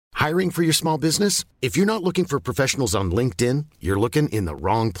Hiring for your small business? If you're not looking for professionals on LinkedIn, you're looking in the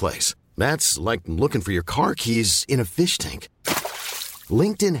wrong place. That's like looking for your car keys in a fish tank.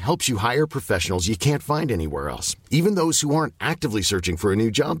 LinkedIn helps you hire professionals you can't find anywhere else, even those who aren't actively searching for a new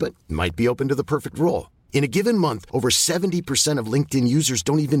job but might be open to the perfect role. In a given month, over 70% of LinkedIn users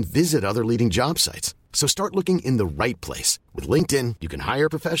don't even visit other leading job sites. So start looking in the right place. With LinkedIn, you can hire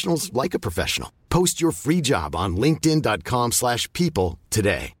professionals like a professional. Post your free job on linkedin.com/people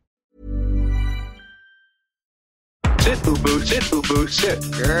today. Sit, boo-boo, sit, boo-boo, sit.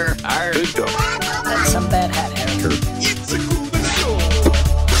 Good dog. That's some bad hat, Harry. It's a cool show.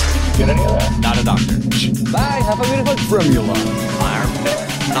 Get any of that? Not a doctor. Bye, have a beautiful formula.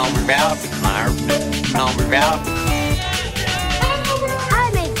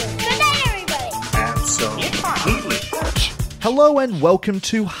 Absolutely. Hello and welcome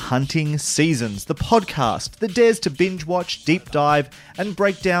to Hunting Seasons, the podcast that dares to binge watch, deep dive, and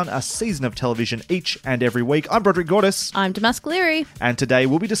break down a season of television each and every week. I'm Broderick Gordis. I'm Damask Leary. And today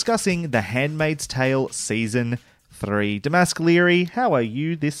we'll be discussing The Handmaid's Tale Season 3. Damask Leary, how are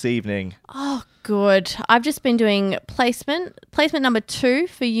you this evening? Oh, good. I've just been doing placement number 2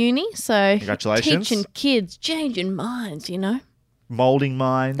 for uni. So Congratulations. Teaching kids, changing minds, you know. Moulding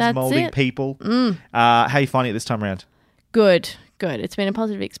minds, That's moulding it. people. How are you finding it this time around? Good. It's been a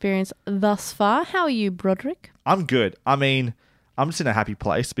positive experience thus far. How are you, Broderick? I'm good. I mean, I'm just in a happy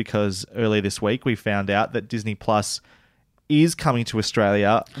place because earlier this week we found out that Disney Plus is coming to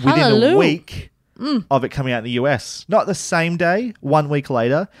Australia within a Hallelujah. week of it coming out in the US. Not the same day, 1 week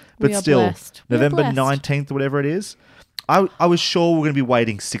later, but We are still blessed. We are November blessed. 19th or whatever it is. I was sure we were going to be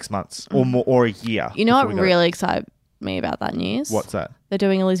waiting 6 months or more or a year. You know before what we got it. really excited me about that news? What's that? They're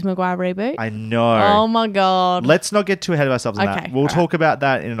doing a Lizzie McGuire reboot. I know. Oh my God. Let's not get too ahead of ourselves on that. Okay, We'll all talk about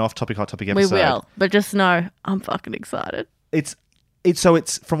that in an off-topic, hot-topic We episode. will. But just know, I'm fucking excited. It's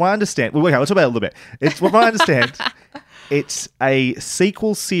from what I understand. Well, okay, let's talk about it a little bit. It's from what I understand. It's a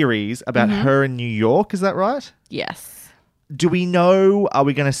sequel series about her in New York. Is that right? Yes. Do we know? Are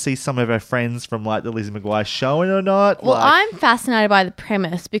we going to see some of our friends from like the Lizzie McGuire show or not? Well, I'm fascinated by the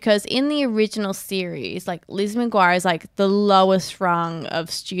premise because in the original series, like Liz McGuire is like the lowest rung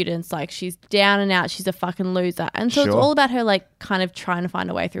of students. Like she's down and out. She's a fucking loser. And so it's Sure. all about her like kind of trying to find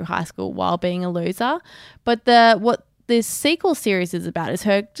a way through high school while being a loser. But what this sequel series is about is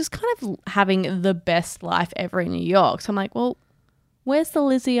her just kind of having the best life ever in New York. So I'm like, well, where's the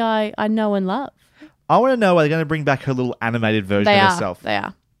Lizzie I know and love? I want to know, are they going to bring back her little animated version They of are. herself? They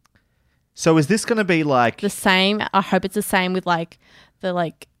are. So is this going to be like... The same. I hope it's the same with like the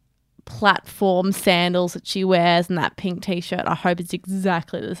like platform sandals that she wears and that pink t-shirt. I hope it's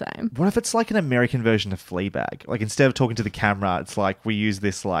exactly the same. What if it's like an American version of Fleabag? Like instead of talking to the camera, it's like we use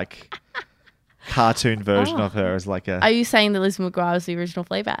this like cartoon version of her as like a... Are you saying that Liz McGuire was the original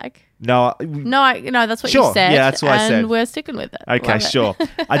Fleabag? No, No, that's what Sure. you said. Yeah, that's what I said. And we're sticking with it. Okay, Love it. sure.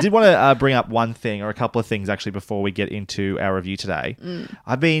 I did want to bring up one thing or a couple of things actually before we get into our review today.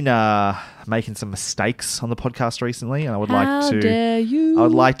 I've been making some mistakes on the podcast recently, and I would How dare you? I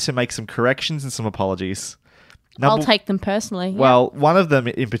would like to make some corrections and some apologies. I'll take them personally. Yeah. Well, one of them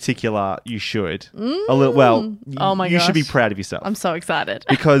in particular, you should. A little. Well, Oh my you should be gosh. proud of yourself I'm so excited.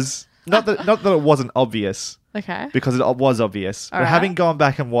 because not that it wasn't obvious. Okay. Because it was obvious. But right. having gone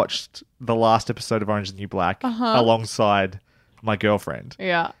back and watched the last episode of Orange is the New Black alongside my girlfriend,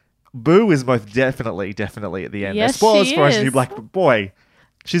 Yeah. Boo is most definitely at the end. Yes, There's spoilers she for Orange is the New is. Black, but boy,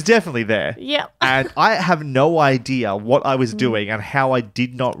 she's definitely there. Yep. And I have no idea what I was doing and how I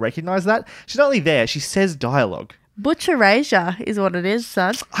did not recognize that. She's not only there, she says dialogue. Butcher Erasure is what it is,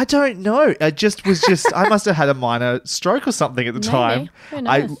 son. I don't know. I must have had a minor stroke or something at the time. Who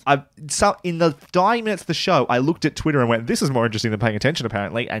knows? In the dying minutes of the show, I looked at Twitter and went, this is more interesting than paying attention,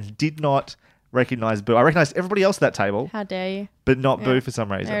 apparently, and did not recognize Boo. I recognized everybody else at that table, How dare you? but not Boo for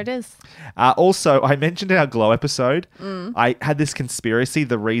some reason. There it is. Also, I mentioned in our Glow episode, I had this conspiracy.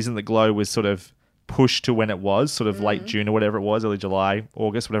 The reason that Glow was sort of pushed to when it was, sort of late June or whatever it was, early July,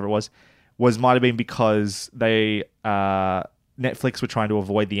 August, whatever it was might have been because they Netflix were trying to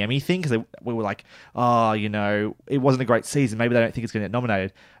avoid the Emmy thing because we were like, oh, you know, it wasn't a great season. Maybe they don't think it's going to get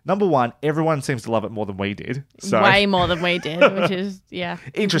nominated. Number one, everyone seems to love it more than we did. So Way more than we did, which is,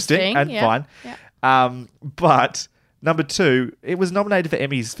 interesting and Yeah. fun. Yeah. But number two, it was nominated for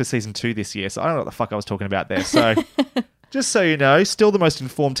Emmys for season 2 this year. So I don't know what the fuck I was talking about there. So just so you know, still the most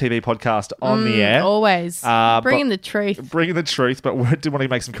informed TV podcast on the air. Always. but- Bringing the truth. Bringing the truth, but we did want to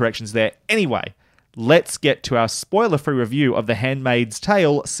make some corrections there. Anyway, let's get to our spoiler-free review of The Handmaid's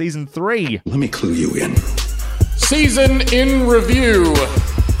Tale Season 3. Let me clue you in. Season in review.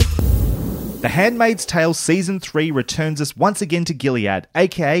 The Handmaid's Tale Season 3 returns us once again to Gilead,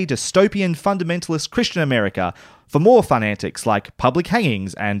 aka dystopian fundamentalist Christian America, for more fun antics like public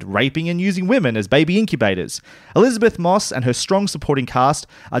hangings and raping and using women as baby incubators. Elizabeth Moss and her strong supporting cast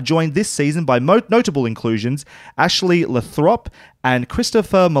are joined this season by notable inclusions Ashley Lathrop and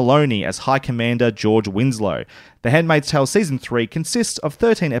Christopher Maloney as High Commander George Winslow. The Handmaid's Tale Season 3 consists of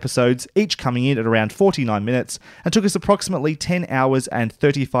 13 episodes, each coming in at around 49 minutes, and took us approximately 10 hours and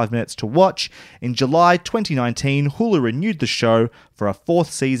 35 minutes to watch. In July 2019, Hulu renewed the show for a 4th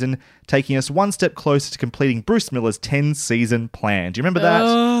season, taking us one step closer to completing Bruce Miller's 10-season plan. Do you remember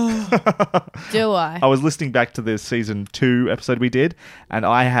that? Do I? I was listening back to the Season 2 episode we did, and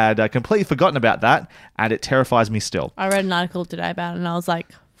I had completely forgotten about that, and it terrifies me still. I read an article today about it and I was like,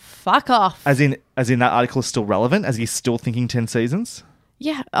 fuck off. As in that article is still relevant, as he's still thinking 10 seasons?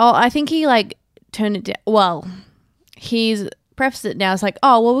 Yeah. Oh, I think he turned it down. Well, he's prefaced it now. It's like,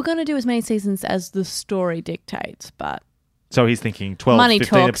 oh, well, we're going to do as many seasons as the story dictates, but... So he's thinking 12, money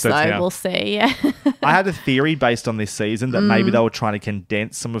 15 talks, episodes though, now. we'll see. Yeah. I had a theory based on this season that maybe they were trying to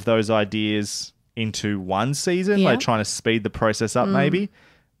condense some of those ideas into one season, Yeah. like trying to speed the process up maybe,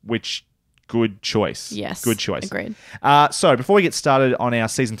 which... Good choice. Yes. Good choice. Agreed. So before we get started on our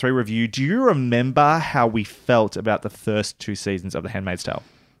Season 3 review, do you remember how we felt about the first 2 seasons of The Handmaid's Tale?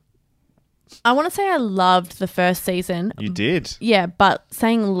 I want to say I loved the first season. You did. Yeah, but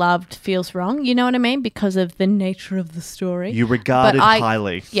saying loved feels wrong. You know what I mean? Because of the nature of the story. You regarded But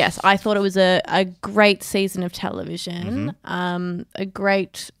highly. Yes, I thought it was a great season of television, a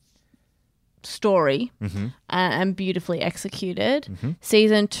great story, and beautifully executed.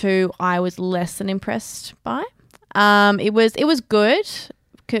 Season 2, I was less than impressed by. It was good,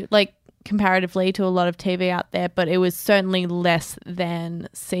 comparatively to a lot of TV out there, but it was certainly less than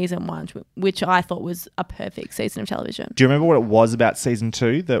Season 1, which I thought was a perfect season of television. Do you remember what it was about Season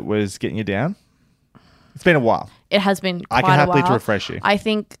 2 that was getting you down? It's been a while. It has been quite I can happily a while. refresh you. I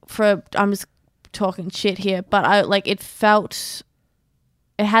think I'm just talking shit here, but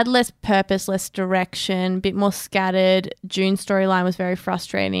it had less purpose, less direction, a bit more scattered. June's storyline was very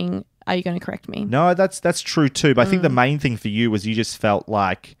frustrating. Are you going to correct me? No, that's true too. But I think the main thing for you was you just felt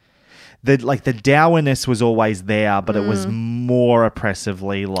like the dourness was always there, but it was more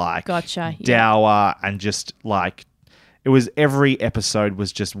oppressively Gotcha. Yeah. dour and just like it was every episode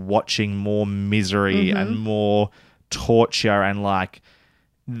was just watching more misery and more torture and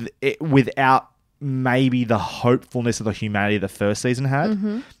without maybe the hopefulness of the humanity the first season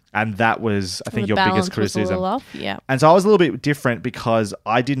had. And that was, I think, your biggest criticism. Yeah. And so I was a little bit different because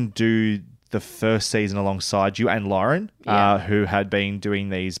I didn't do the first season alongside you and Lauren, who had been doing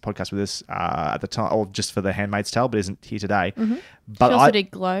these podcasts with us at the time, or just for The Handmaid's Tale, but isn't here today. But She also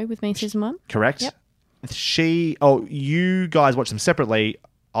did Glow with me season 1. Correct. Yep. You guys watched them separately.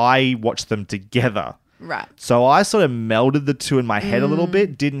 I watched them together. Right. So I sort of melded the two in my head a little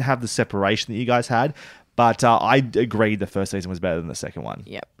bit, didn't have the separation that you guys had, but I agreed the first season was better than the second one.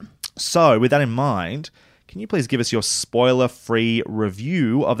 Yep. So with that in mind, can you please give us your spoiler-free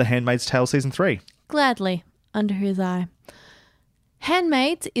review of The Handmaid's Tale Season 3? Gladly. Under his eye.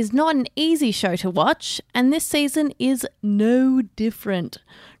 Handmaids is not an easy show to watch, and this season is no different.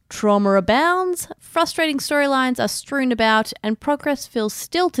 Trauma abounds, frustrating storylines are strewn about, and progress feels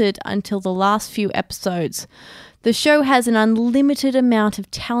stilted until the last few episodes. The show has an unlimited amount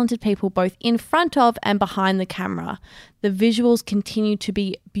of talented people both in front of and behind the camera. The visuals continue to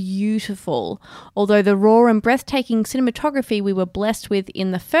be beautiful, although the raw and breathtaking cinematography we were blessed with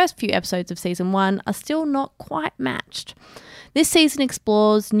in the first few episodes of Season 1 are still not quite matched. This season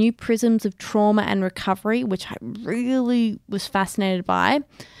explores new prisms of trauma and recovery, which I really was fascinated by.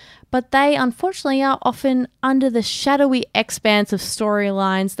 But they, unfortunately, are often under the shadowy expanse of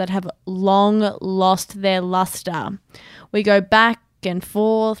storylines that have long lost their luster. We go back and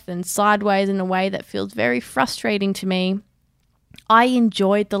forth and sideways in a way that feels very frustrating to me. I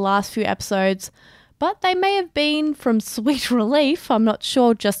enjoyed the last few episodes, but they may have been from sweet relief. I'm not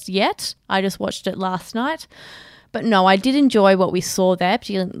sure just yet. I just watched it last night. But no, I did enjoy what we saw there,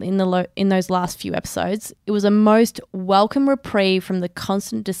 particularly in those last few episodes. It was a most welcome reprieve from the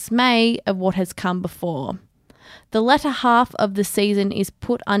constant dismay of what has come before. The latter half of the season is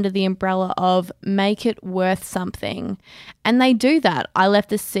put under the umbrella of make it worth something. And they do that. I left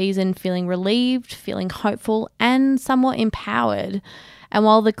this season feeling relieved, feeling hopeful, and somewhat empowered. And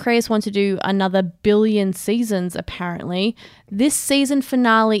while the creators want to do another billion seasons, apparently, this season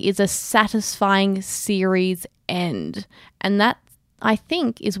finale is a satisfying series end. And that, I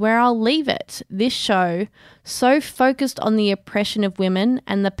think, is where I'll leave it. This show, so focused on the oppression of women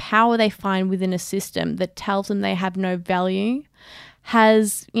and the power they find within a system that tells them they have no value,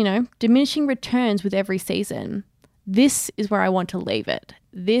 has, diminishing returns with every season. This is where I want to leave it.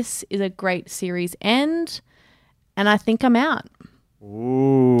 This is a great series end, and I think I'm out.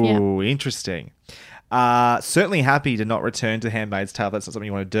 Ooh, interesting. Certainly happy to not return to Handmaid's Tale if that's not something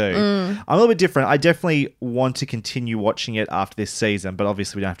you want to do. I'm a little bit different. I definitely want to continue watching it after this season, but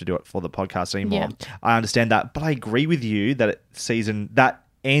obviously we don't have to do it for the podcast anymore. Yeah. I understand that, but I agree with you that season that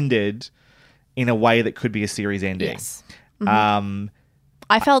ended in a way that could be a series ending. Yes.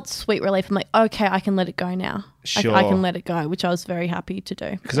 I felt sweet relief. I'm like, okay, I can let it go now. Sure. I can let it go, which I was very happy to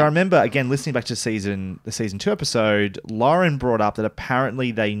do. Because I remember, again, listening back to the season 2 episode, Lauren brought up that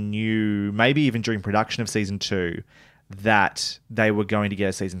apparently they knew, maybe even during production of season 2, that they were going to get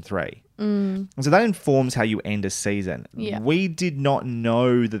a season 3. And so that informs how you end a season. Yeah. We did not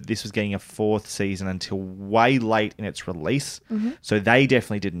know that this was getting a 4th season until way late in its release. So they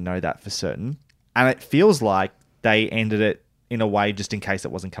definitely didn't know that for certain. And it feels like they ended it in a way just in case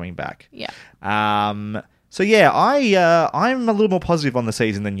it wasn't coming back. Yeah. So yeah, I'm a little more positive on the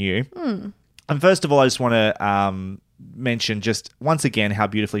season than you. And first of all, I just want to mention just once again how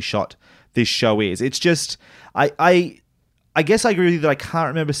beautifully shot this show is. It's just I guess I agree with you that I can't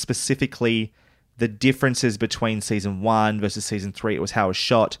remember specifically the differences between season 1 versus season 3. It was how it was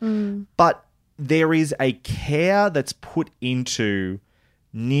shot, but there is a care that's put into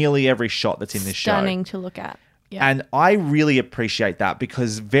nearly every shot that's in this show. Stunning to look at. Yeah. And I really appreciate that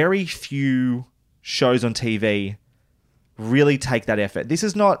because very few shows on TV really take that effort. This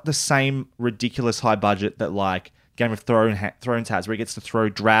is not the same ridiculous high budget that like Game of Thrones has, where it gets to throw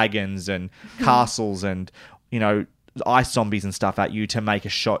dragons and castles and, ice zombies and stuff at you to make a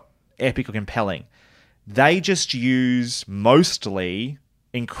shot epic or compelling. They just use mostly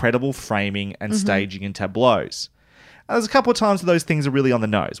incredible framing and staging and tableaus. There's a couple of times where those things are really on the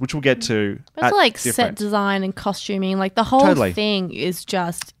nose, which we'll get to. It's like set design and costuming. Like the whole thing is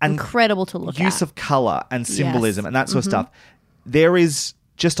just incredible to look at. Use of colour and symbolism and that sort of stuff. There is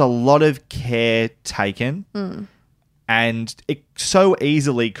just a lot of care taken. And it so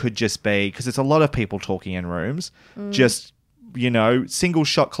easily could just be, because it's a lot of people talking in rooms, just, single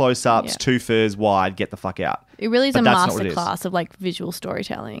shot close-ups, 2 furs wide, get the fuck out. It really is But a that's not what it masterclass of like visual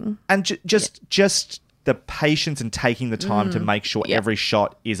storytelling. And just the patience and taking the time to make sure every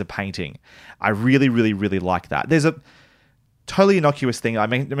shot is a painting. I really, really, really like that. There's a totally innocuous thing. I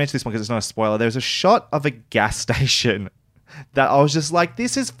mentioned this one because it's not a spoiler. There's a shot of a gas station that I was just like,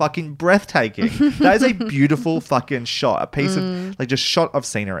 this is fucking breathtaking. That is a beautiful fucking shot. A piece of, like, just shot of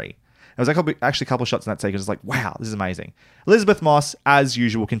scenery. There was actually a couple of shots in that sequence. It's like, wow, this is amazing. Elizabeth Moss, as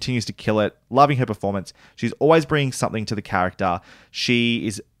usual, continues to kill it. Loving her performance. She's always bringing something to the character. She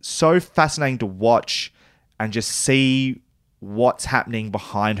is so fascinating to watch and just see what's happening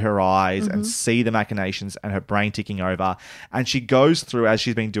behind her eyes and see the machinations and her brain ticking over. And she goes through, as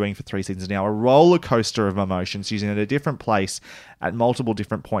she's been doing for 3 seasons now, a roller coaster of emotions. She's in a different place at multiple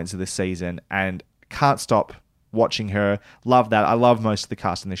different points of this season and can't stop watching her. Love that. I love most of the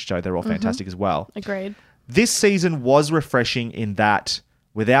cast in this show. They're all fantastic as well. Agreed. This season was refreshing in that,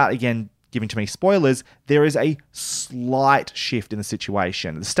 without, again, giving too many spoilers, there is a slight shift in the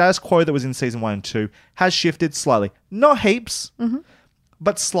situation. The status quo that was in season 1 and 2 has shifted slightly. Not heaps,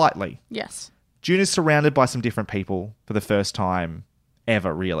 but slightly. Yes. June is surrounded by some different people for the first time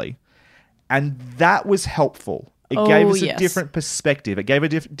ever, really. And that was helpful. It gave us a different perspective. It gave a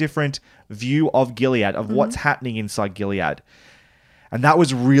different view of Gilead, of what's happening inside Gilead. And that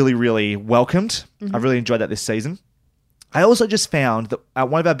was really, really welcomed. I really enjoyed that this season. I also just found that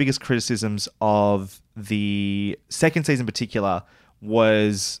one of our biggest criticisms of the second season in particular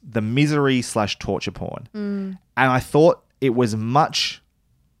was the misery/torture porn. And I thought it was much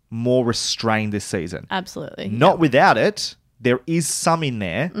more restrained this season. Absolutely. Not without it. There is some in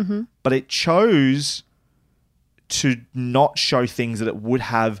there, but it chose to not show things that it would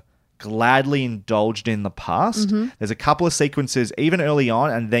have gladly indulged in the past. There's a couple of sequences, even early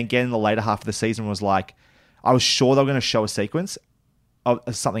on, and then again in the later half of the season was like, I was sure they were going to show a sequence of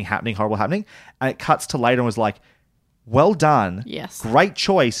something happening, horrible happening, and it cuts to later and was like, well done. Yes. Great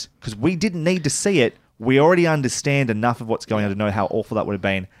choice, because we didn't need to see it. We already understand enough of what's going on to know how awful that would have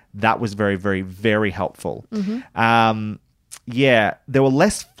been. That was very, very, very helpful. Yeah, there were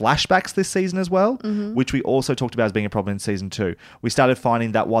less flashbacks this season as well, which we also talked about as being a problem in season 2. We started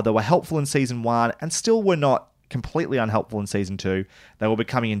finding that while they were helpful in season 1 and still were not completely unhelpful in season 2, they were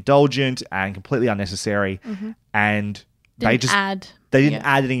becoming indulgent and completely unnecessary, and they didn't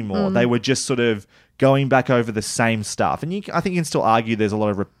add anymore. They were just sort of going back over the same stuff. And I think you can still argue there's a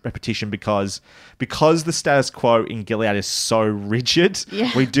lot of repetition because the status quo in Gilead is so rigid.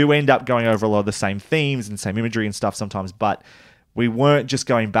 We do end up going over a lot of the same themes and same imagery and stuff sometimes, but we weren't just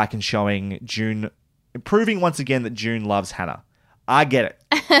going back and showing June, proving once again that June loves Hannah. I get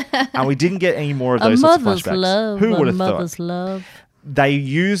it. And we didn't get any more of those sorts of flashbacks. Who would have thought? Love. They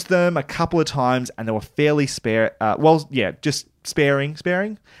used them a couple of times and they were fairly just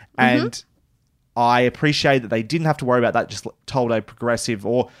sparing. And I appreciate that they didn't have to worry about that, just told a progressive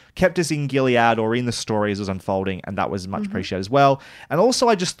or kept us in Gilead or in the story as it was unfolding, and that was much appreciated as well. And also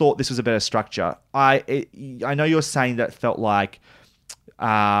I just thought this was a better structure. I know you're saying that it felt like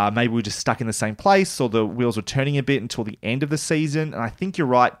maybe we were just stuck in the same place or the wheels were turning a bit until the end of the season, and I think you're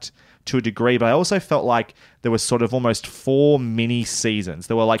right to a degree, but I also felt like there was sort of almost 4 mini seasons.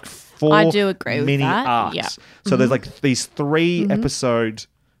 There were like 4 I do agree with mini that. arcs. Yeah. So there's like these 4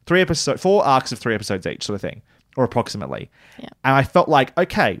 arcs of 3 episodes each sort of thing, or approximately. Yeah. And I felt like,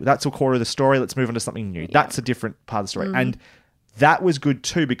 okay, that's a core of the story. Let's move on to something new. That's a different part of the story. And that was good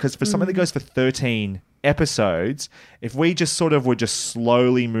too, because for something that goes for 13 episodes, if we just sort of were just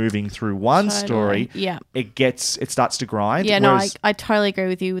slowly moving through one story, it starts to grind. Yeah, whereas, I totally agree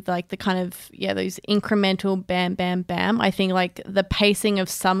with you with like the kind of, those incremental bam, bam, bam. I think like the pacing of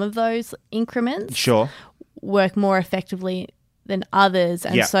some of those increments work more effectively than others.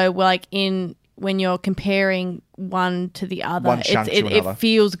 And so like when you're comparing one to the other, it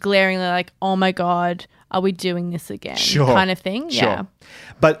feels glaringly like, oh my God, are we doing this again? Kind of thing. Yeah.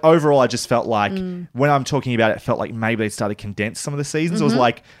 But overall, I just felt like when I'm talking about it, it felt like maybe they started to condense some of the seasons. It was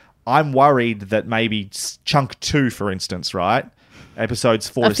like, I'm worried that maybe chunk 2, for instance, right? Episodes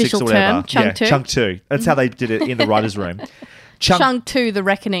 4 to 6 or whatever. Chunk 2. That's how they did it in the writer's room. Chunk 2, The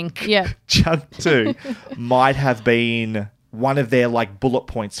Reckoning. Yeah. Chunk 2 might have been one of their like bullet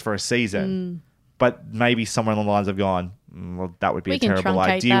points for a season. But maybe somewhere along the lines have gone, well, that would be a terrible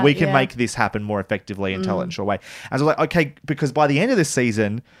idea. We can make this happen more effectively and tell it in a short way. And so I was like, okay, because by the end of this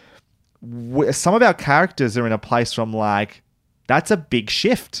season, some of our characters are in a place where I'm like, that's a big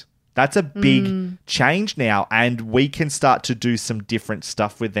shift. That's a big change now. And we can start to do some different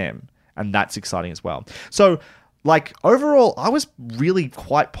stuff with them. And that's exciting as well. So, like, overall, I was really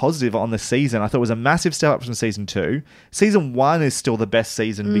quite positive on the season. I thought it was a massive step up from season 2. Season 1 is still the best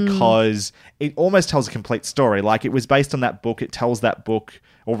season because it almost tells a complete story. Like, it was based on that book. It tells that book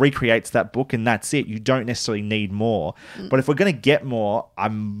or recreates that book, and that's it. You don't necessarily need more. But if we're going to get more,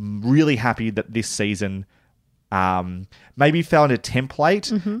 I'm really happy that this season maybe found a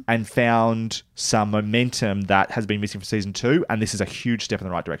template and found some momentum that has been missing from season 2. And this is a huge step in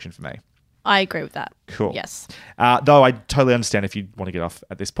the right direction for me. I agree with that. Cool. Yes. Though I totally understand if you want to get off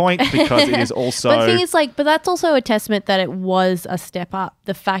at this point, because it is also... But the thing is, like, but that's also a testament that it was a step up.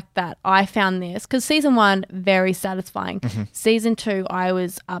 The fact that I found this, because season 1, very satisfying. Season 2, I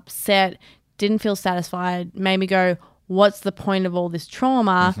was upset, didn't feel satisfied, made me go, what's the point of all this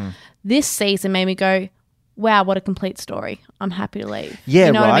trauma? This season made me go, wow, what a complete story. I'm happy to leave. Yeah,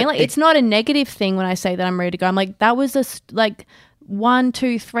 you know right. what I mean? Like, it's not a negative thing when I say that I'm ready to go. I'm like, that was like 1,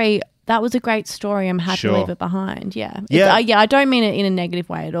 2, 3... That was a great story. I'm happy to leave it behind. Yeah. I don't mean it in a negative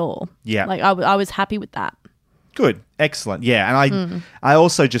way at all. Yeah. Like I was happy with that. Good. Excellent. Yeah. And I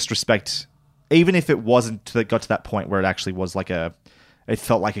also just respect, even if it wasn't got to that point where it actually was like it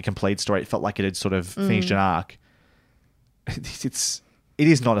felt like a complete story. It felt like it had sort of finished an arc. It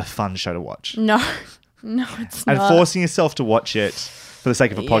is not a fun show to watch. No, it's not. And forcing yourself to watch it for the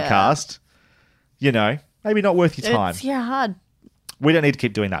sake of a podcast, maybe not worth your time. It's hard. We don't need to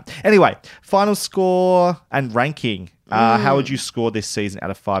keep doing that. Anyway, final score and ranking. How would you score this season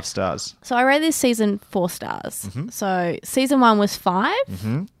out of 5 stars? So I rated this season 4 stars. So season 1 was 5.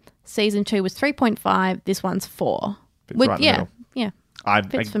 Season 2 was 3.5. This one's 4. Right in the middle. Yeah.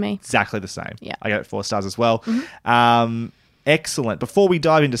 Fits for me. Exactly the same. Yeah. I gave it 4 stars as well. Excellent. Before we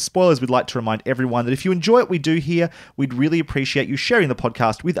dive into spoilers, we'd like to remind everyone that if you enjoy what we do here, we'd really appreciate you sharing the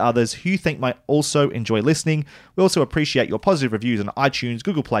podcast with others who you think might also enjoy listening. We also appreciate your positive reviews on iTunes,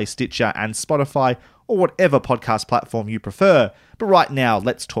 Google Play, Stitcher, and Spotify, or whatever podcast platform you prefer. But right now,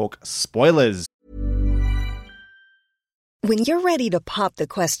 let's talk spoilers. When you're ready to pop the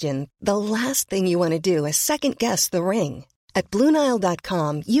question, the last thing you want to do is second-guess the ring. At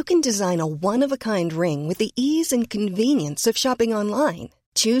BlueNile.com, you can design a one-of-a-kind ring with the ease and convenience of shopping online.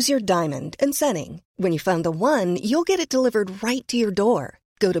 Choose your diamond and setting. When you find the one, you'll get it delivered right to your door.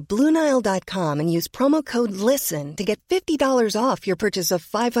 Go to BlueNile.com and use promo code LISTEN to get $50 off your purchase of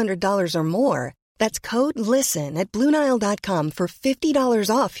 $500 or more. That's code LISTEN at BlueNile.com for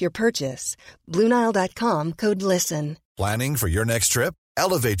 $50 off your purchase. BlueNile.com, code LISTEN. Planning for your next trip?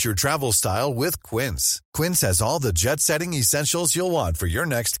 Elevate your travel style with Quince. Quince has all the jet-setting essentials you'll want for your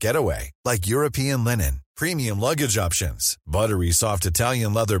next getaway, like European linen, premium luggage options, buttery soft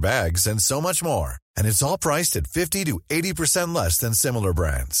Italian leather bags, and so much more. And it's all priced at 50 to 80% less than similar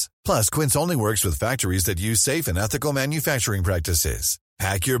brands. Plus, Quince only works with factories that use safe and ethical manufacturing practices.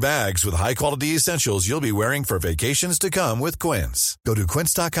 Pack your bags with high-quality essentials you'll be wearing for vacations to come with Quince. Go to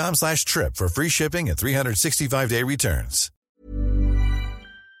quince.com/trip for free shipping and 365-day returns.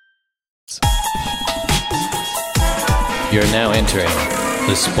 You're now entering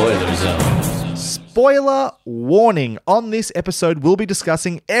the spoiler zone. Spoiler warning. On this episode, we'll be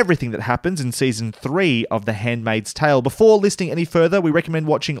discussing everything that happens in Season 3 of The Handmaid's Tale. Before listening any further, we recommend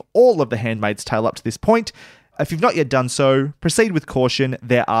watching all of The Handmaid's Tale up to this point. If you've not yet done so, proceed with caution.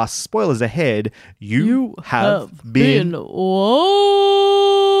 There are spoilers ahead. You have been warned.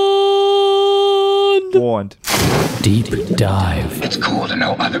 Deep dive. It's cool to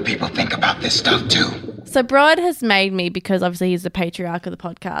know other people think about this stuff too. So Brod has made me, because obviously he's the patriarch of the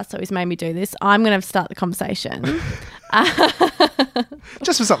podcast, so he's made me do this. I'm going to start the conversation.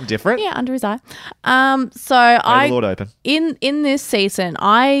 Just for something different. Yeah, under his eye. May the Lord open. In this season,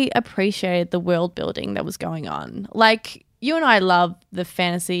 I appreciated the world building that was going on. Like, you and I love the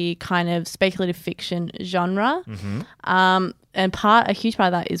fantasy kind of speculative fiction genre. Mm-hmm. And a huge part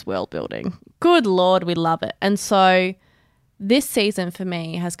of that is world building. Good Lord, we love it. And so this season for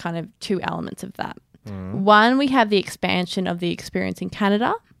me has kind of two elements of that. One, we have the expansion of the experience in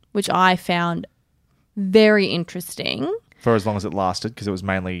Canada, which I found very interesting. For as long as it lasted, because it was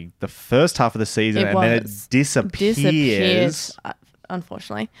mainly the first half of the season, then it disappears.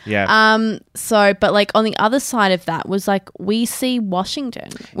 Unfortunately. Yeah. But like on the other side of that was like we see Washington.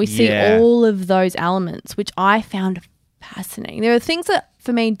 We see Yeah. all of those elements, which I found fascinating. There are things that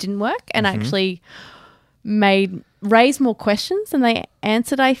for me didn't work and actually raised more questions than they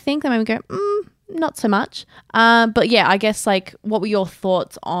answered, I think. They made me go, not so much. But yeah, I guess like what were your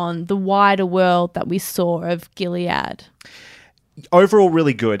thoughts on the wider world that we saw of Gilead? Overall,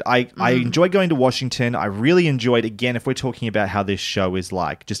 really good. I enjoyed going to Washington. I really enjoyed, again, if we're talking about how this show is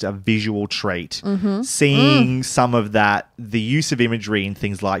like just a visual treat, seeing some of that, the use of imagery in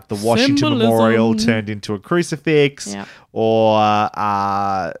things like the Washington Symbolism. Memorial turned into a crucifix, Yeah. or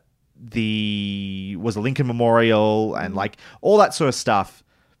the Lincoln Memorial, and like all that sort of stuff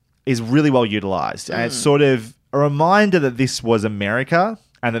is really well utilized. And it's sort of a reminder that this was America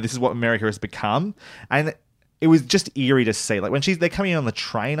and that this is what America has become. And it was just eerie to see. Like when they're coming in on the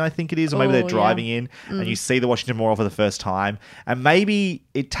train, I think it is, or maybe they're driving in and you see the Washington Memorial for the first time. And maybe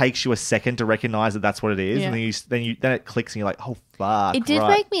it takes you a second to recognize that that's what it is. Yeah. And then it clicks and you're like, oh, fuck. It did right.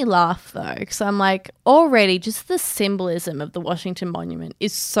 make me laugh though, because I'm like, already just the symbolism of the Washington Monument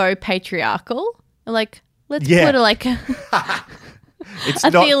is so patriarchal. Like, let's Yeah. put like It's a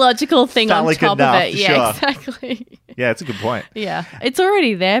not theological thing on phallic top of enough, it. Yeah, sure. exactly. Yeah, it's a good point. Yeah, it's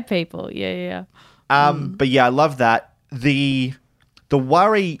already there, people. Yeah. But yeah, I love that. The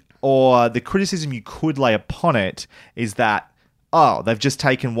worry or the criticism you could lay upon it is that, they've just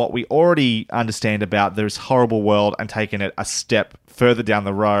taken what we already understand about this horrible world and taken it a step further down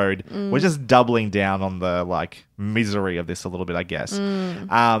the road. We're just doubling down on the like misery of this a little bit, I guess.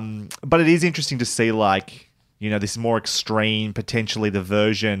 But it is interesting to see this more extreme, potentially the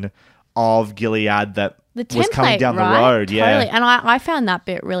version of Gilead that The template, was coming down right? the road. Totally. Yeah. And I found that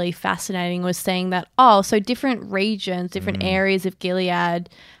bit really fascinating, was saying that, so different regions, different areas of Gilead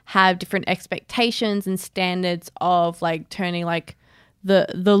have different expectations and standards of like turning like the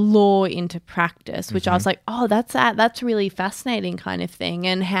law into practice, which I was like, that's really fascinating kind of thing.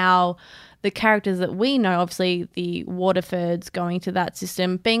 And how the characters that we know, obviously the Waterfords going to that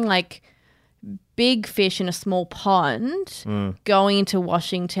system, being like big fish in a small pond, going into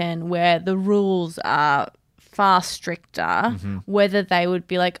Washington where the rules are far stricter, whether they would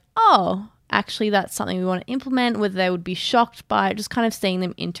be like, actually that's something we want to implement, whether they would be shocked by it. Just kind of seeing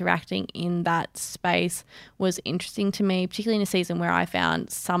them interacting in that space was interesting to me, particularly in a season where I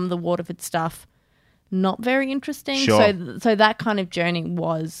found some of the Waterford stuff not very interesting. Sure. So that kind of journey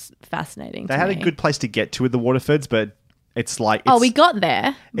was fascinating They to had me. a good place to get to with the Waterfords, but it's like... we got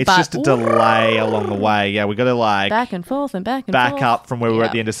there. It's but just a delay along the way. Yeah, we got to back and forth and back and back forth. up from where we were at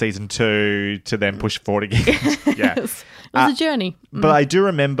Yeah. the end of season 2 to then push forward again. Yeah. It was a journey. But I do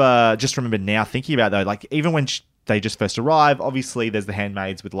remember now thinking about though, like even when they just first arrive, obviously there's the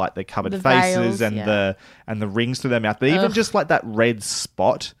handmaids with like their covered The faces veils, and yeah. the rings through their mouth. But even just like that red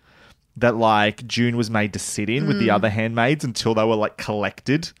spot that like June was made to sit in with the other handmaids until they were like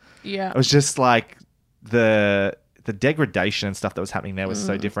collected. Yeah. It was just like the degradation and stuff that was happening there was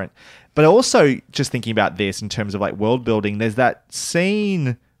so different. But also just thinking about this in terms of like world building, there's that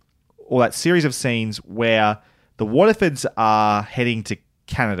scene or that series of scenes where the Waterfords are heading to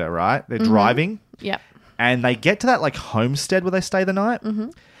Canada, right? They're driving. Yep. And they get to that like homestead where they stay the night. Mm-hmm.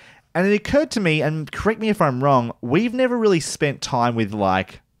 And it occurred to me, and correct me if I'm wrong, we've never really spent time with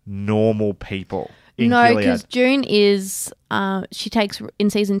like normal people in No, Gilead. because June is, in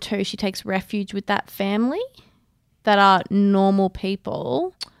season 2, she takes refuge with that family that are normal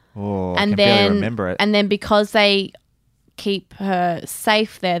people. Oh, I can barely remember it. And then because they keep her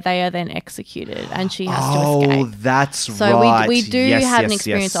safe there, they are then executed and she has to escape. Oh, that's So right. we do Yes, have an yes,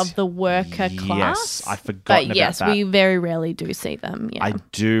 experience yes. of the worker class. Yes, I forgot But about yes, that. we very rarely do see them. Yeah. I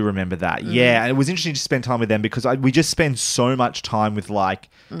do remember that. Yeah, and it was interesting to spend time with them because we just spend so much time with like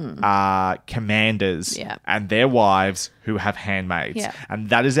commanders and their wives who have handmaids. Yeah. And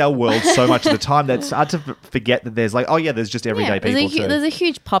that is our world so much of the time that it's hard to forget that there's like, oh yeah, there's just everyday people too. There's a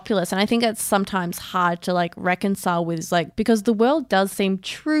huge populace, and I think it's sometimes hard to like reconcile with, like, because the world does seem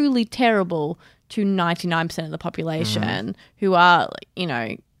truly terrible to 99% of the population who are, you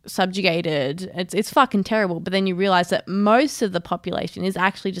know, subjugated. It's fucking terrible. But then you realize that most of the population is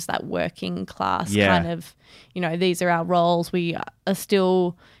actually just that working class kind of, you know, these are our roles. We are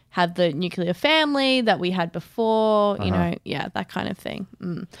still have the nuclear family that we had before, you know, that kind of thing.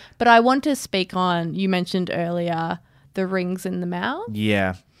 But I want to speak on, you mentioned earlier, the rings in the mouth.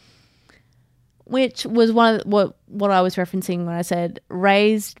 Yeah. Which was one of what I was referencing when I said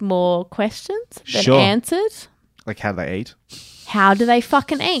raised more questions than answered. Like how do they eat? How do they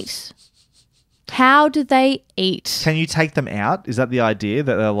fucking eat? How do they eat? Can you take them out? Is that the idea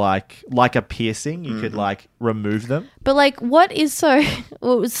that they're like a piercing? You could like remove them? But like, what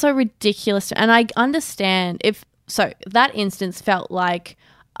was so ridiculous? And I understand that instance felt like,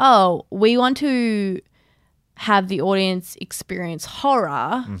 oh, we want to have the audience experience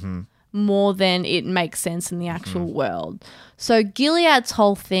horror more than it makes sense in the actual world. So Gilead's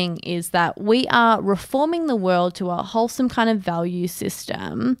whole thing is that we are reforming the world to a wholesome kind of value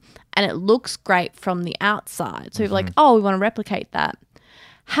system, and it looks great from the outside. So you're like, oh, we want to replicate that.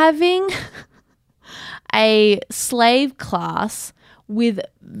 Having a slave class with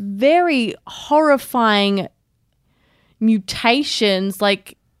very horrifying mutations,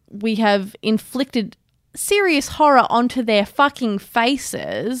 like we have inflicted serious horror onto their fucking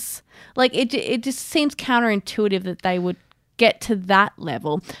faces. Like it just seems counterintuitive that they would get to that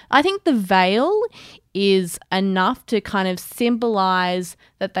level. I think the veil is enough to kind of symbolize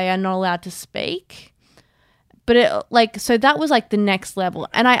that they are not allowed to speak. But so that was like the next level.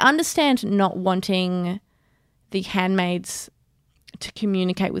 And I understand not wanting the handmaids to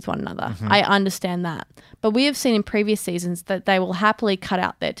communicate with one another. I understand that. But we have seen in previous seasons that they will happily cut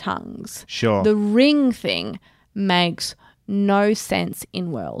out their tongues. Sure. The ring thing makes no sense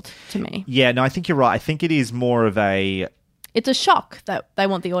in world to me. Yeah, no, I think you're right. I think it is more of it's a shock that they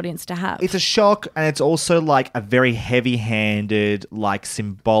want the audience to have. It's a shock, and it's also like a very heavy-handed, like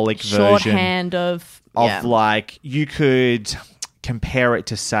symbolic version shorthand of like you could compare it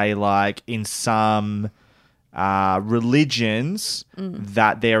to say like in some religions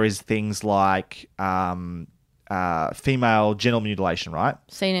that there is things like female genital mutilation, right?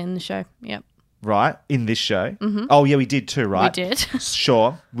 Seen it in the show. Yep. Right? In this show. Oh, yeah, we did too, right? We did.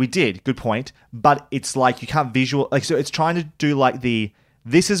 Sure, we did. Good point. But it's like you can't so it's trying to do like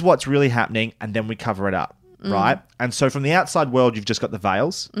this is what's really happening and then we cover it up, right? And so from the outside world, you've just got the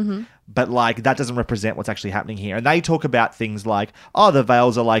veils, but like that doesn't represent what's actually happening here. And they talk about things like, oh, the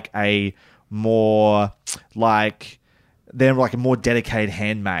veils are like a more like... They're like a more dedicated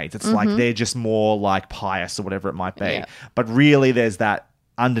handmaids. It's like they're just more like pious or whatever it might be. Yeah. But really there's that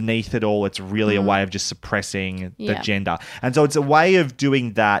underneath it all, it's really a way of just suppressing the gender. And so it's a way of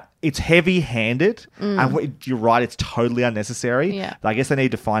doing that. It's heavy-handed, and you're right, it's totally unnecessary. Yeah. But I guess they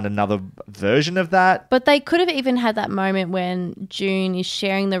need to find another version of that. But they could have even had that moment when June is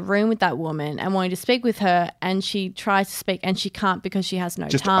sharing the room with that woman and wanting to speak with her, and she tries to speak and she can't because she has no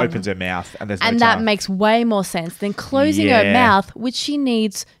just tongue. Opens her mouth and there's no tongue. And that makes way more sense than closing her mouth, which she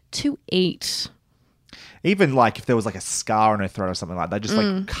needs to eat. Even like if there was like a scar on her throat or something like that, just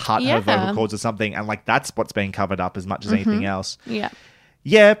like cut her vocal cords or something, and like that's what's being covered up as much as anything else. Yeah.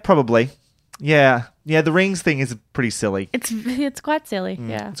 Yeah, probably. Yeah. Yeah, the rings thing is pretty silly. It's quite silly.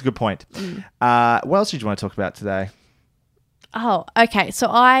 Yeah. It's a good point. What else did you want to talk about today? Oh, okay. So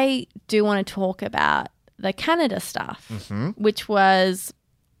I do want to talk about the Canada stuff, which was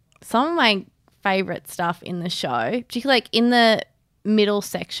some of my favorite stuff in the show, particularly like in the middle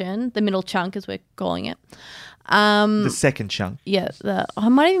section, the middle chunk as we're calling it. The second chunk. Yeah, I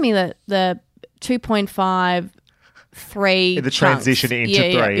might even mean the 2.5 three In the chunks. transition into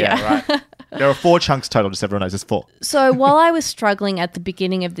three. Yeah, right. There are 4 chunks total, just so everyone knows there's 4. So while I was struggling at the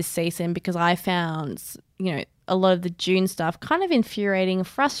beginning of this season because I found, a lot of the June stuff kind of infuriating and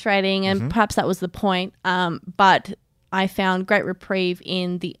frustrating, and perhaps that was the point, but I found great reprieve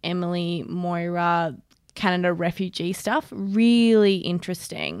in the Emily Moira Canada refugee stuff. Really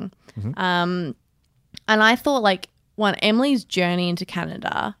interesting. And I thought Emily's journey into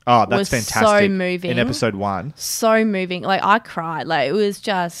Canada That's was fantastic. so moving. In episode 1. So moving. I cried. It was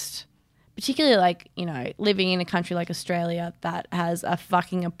just, particularly living in a country like Australia that has a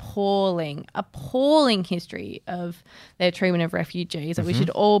fucking appalling history of their treatment of refugees that we should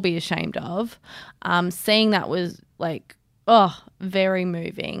all be ashamed of. Seeing that was very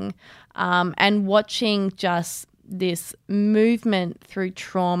moving. And watching just this movement through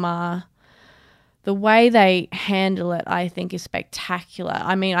trauma, the way they handle it, I think, is spectacular.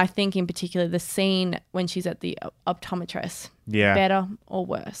 I mean, I think in particular the scene when she's at the optometrist. Yeah. Better or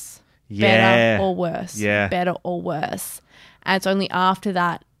worse? Yeah. Better or worse? Yeah. Better or worse? And it's only after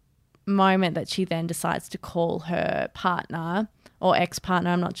that moment that she then decides to call her partner or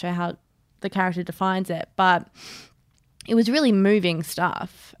ex-partner. I'm not sure how the character defines it, but it was really moving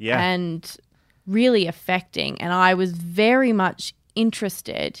stuff. Yeah. And really affecting. And I was very much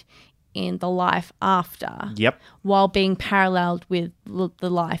interested in the life after. Yep. While being paralleled with the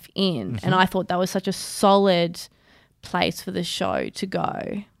life in. And I thought that was such a solid place for the show to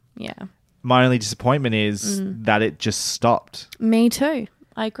go. Yeah. My only disappointment is that it just stopped. Me too.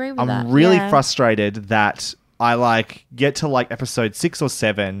 I agree with that. I'm really Yeah. frustrated that I get to episode 6 or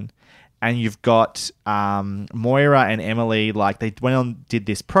 7 and you've got Moira and Emily, they went on, did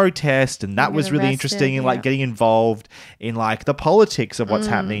this protest, and that They was get really arrested, interesting in yeah. getting involved in the politics of what's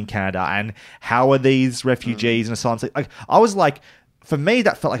happening in Canada and how are these refugees and asylum seekers. I was for me,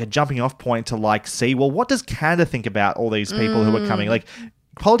 that felt like a jumping off point to see, well, what does Canada think about all these people who are coming?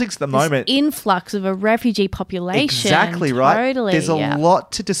 Politics at the moment. Influx of a refugee population. Exactly, right? Totally, There's a yeah.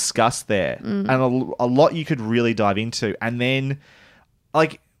 lot to discuss there and a lot you could really dive into. And then,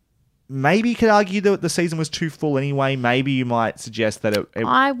 maybe you could argue that the season was too full anyway. Maybe you might suggest that it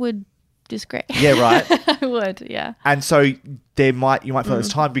I would disagree. yeah, right. I would, yeah. And so you might feel it's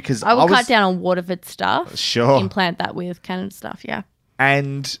time because I will cut down on Waterford stuff. Sure. Implant that with Canada stuff, yeah.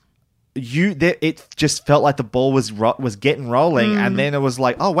 And it just felt like the ball was getting rolling, and then it was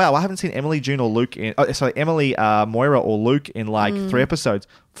oh wow, I haven't seen Emily, June, or Luke in. Emily, Moira, or Luke in 3 episodes,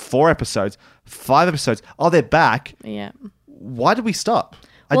 4 episodes, 5 episodes. Oh, they're back. Yeah. Why did we stop?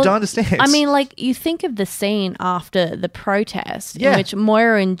 I Well, don't understand. I mean, you think of the scene after the protest Yeah. in which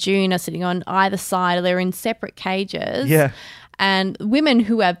Moira and June are sitting on either side, or they're in separate cages. Yeah. And women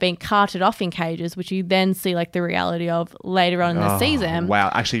who have been carted off in cages, which you then see the reality of later on in the season.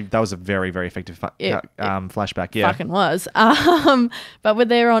 Wow, actually, that was a very, very effective flashback. Yeah, Fucking was. But when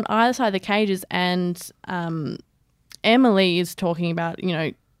they're on either side of the cages, and Emily is talking about,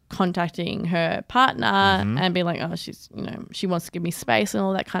 contacting her partner and being oh, she's, she wants to give me space and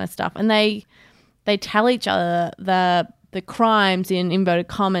all that kind of stuff. And they tell each other the crimes in inverted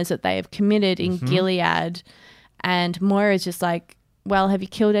commas that they have committed in Gilead. And Moira's just well, have you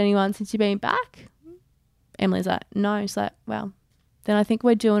killed anyone since you've been back? Emily's no. She's well, then I think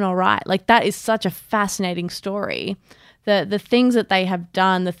we're doing all right. That is such a fascinating story. The things that they have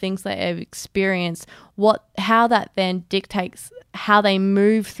done, the things they have experienced, how that then dictates how they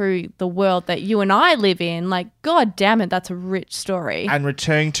move through the world that you and I live in. God damn it, that's a rich story. And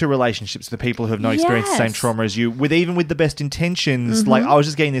returning to relationships with the people who have not experienced the same Yes. trauma as you, even with the best intentions. I was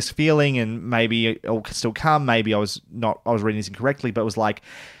just getting this feeling, and maybe it'll still come. Maybe I was reading this incorrectly, but it was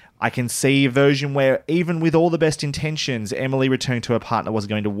I can see a version where even with all the best intentions, Emily returning to her partner wasn't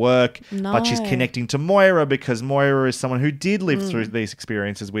going to work, but she's No. connecting to Moira because Moira is someone who did live through these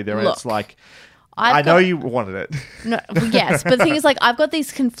experiences with her. And it's I know you wanted it. No, yes, but the thing is, I've got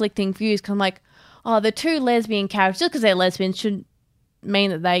these conflicting views because I'm oh, the two lesbian characters, just because they're lesbians shouldn't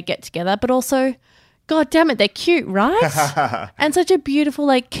mean that they get together, but also, God damn it, they're cute, right? And such a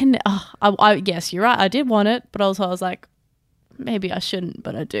beautiful, yes, you're right, I did want it, but also I was maybe I shouldn't,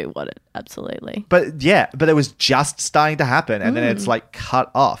 but I do want it, absolutely. But it was just starting to happen, and then it's cut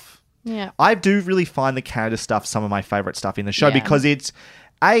off. Yeah. I do really find the Canada stuff some of my favorite stuff in the show Yeah. because it's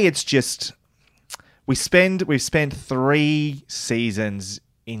just we've spent 3 seasons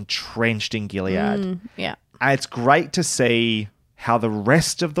entrenched in Gilead. Yeah. And it's great to see how the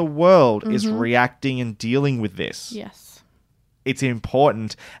rest of the world is reacting and dealing with this. Yes. It's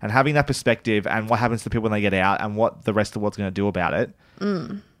important, and having that perspective and what happens to people when they get out and what the rest of the world's going to do about it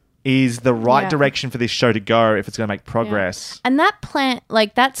is the right Yeah. direction for this show to go if it's going to make progress. And that plant,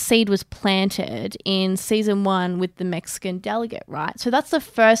 like that seed was planted in season 1 with the Mexican delegate, right? So that's the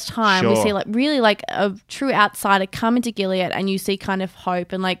first time we Sure. see like really like a true outsider come into Gilead, and you see kind of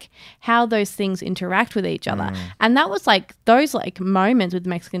hope and like how those things interact with each other. And that was like those like moments with the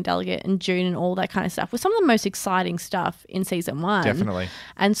Mexican delegate and June and all that kind of stuff was some of the most exciting stuff in season 1. Definitely.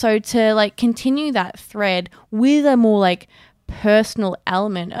 And so to like continue that thread with a more like personal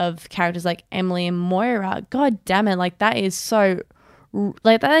element of characters like Emily and Moira, god damn it, like that is so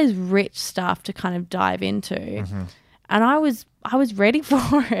like that is rich stuff to kind of dive into. And I was ready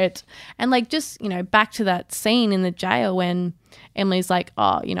for it. And like just, you know, back to that scene in the jail when Emily's like,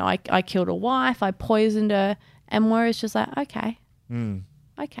 oh, you know, I killed a wife, I poisoned her, and Moira's just like, okay.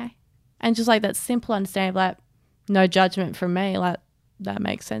 Okay. And just like that simple understanding of like no judgment from me, like that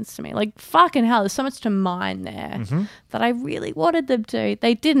makes sense to me. Like fucking hell, there's so much to mine there that I really wanted them to.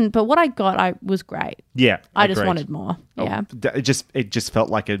 They didn't, but what I got was great. Yeah. I just agreed. wanted more. Yeah. It just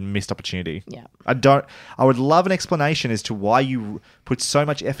felt like a missed opportunity. Yeah. I would love an explanation as to why you put so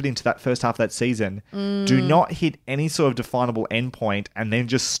much effort into that first half of that season. Do not hit any sort of definable endpoint and then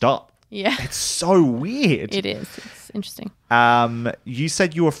just stop. Yeah. It's so weird. It is. It's interesting. You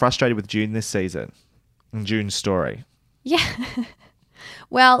said you were frustrated with June this season. And June's story. Yeah.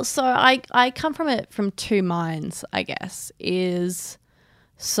 Well, so I come from it from two minds, I guess.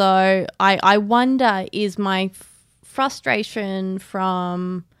 So I wonder, is my frustration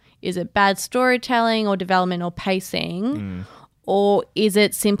from, is it bad storytelling or development or pacing? Or is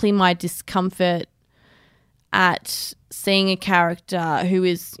it simply my discomfort at seeing a character who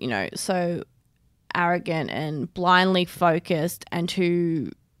is, you know, so arrogant and blindly focused and who,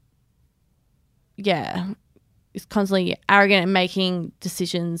 is constantly arrogant and making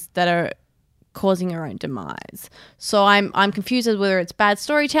decisions that are causing her own demise. So I'm confused as whether it's bad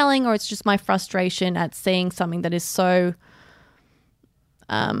storytelling or it's just my frustration at seeing something that is so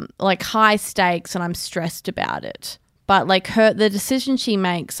like high stakes and I'm stressed about it. But like the decisions she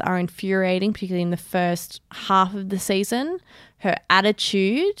makes are infuriating, particularly in the first half of the season. Her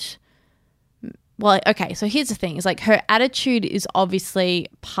attitude. Well, okay, so here's the thing. It's like her attitude is obviously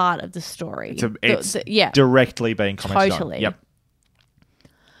part of the story. It's directly being commented on. Totally. Yep.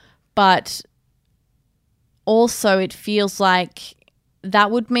 But also it feels like that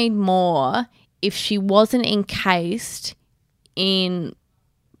would mean more if she wasn't encased in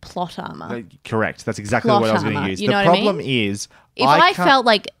plot armor. Correct. That's exactly Plot what I was going armor, to use. you The know what I problem mean? is If I can't- felt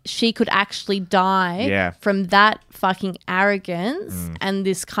like she could actually die Yeah. from that fucking arrogance and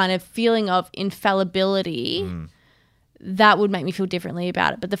this kind of feeling of infallibility, that would make me feel differently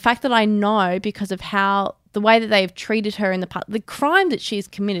about it. But the fact that I know because of how the way that they've treated her in the past, the crime that she's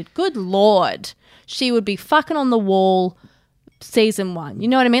committed, good Lord, she would be fucking on the wall season 1. You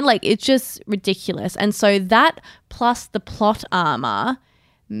know what I mean? Like it's just ridiculous. And so that plus the plot armor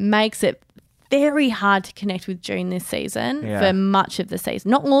makes it very hard to connect with June this season for much of the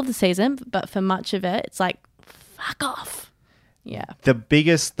season. Not all of the season, but for much of it, it's like, fuck off. Yeah.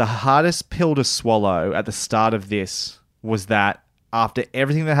 The hardest pill to swallow at the start of this was that after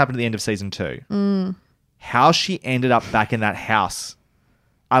everything that happened at the end of season 2, how she ended up back in that house.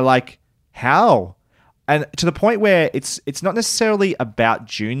 How? And to the point where it's not necessarily about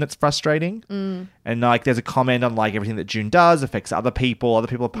June that's frustrating. And like there's a comment on like everything that June does affects other people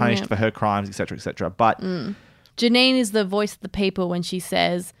are punished for her crimes, etc., etc. But Janine is the voice of the people when she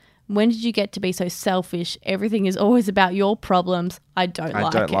says, when did you get to be so selfish? Everything is always about your problems. I don't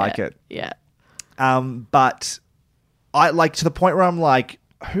like it. Yeah. But I like to the point where I'm like,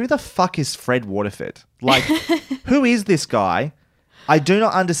 who the fuck is Fred Waterford? Like, who is this guy? I do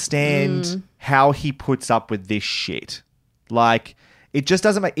not understand how he puts up with this shit. Like, it just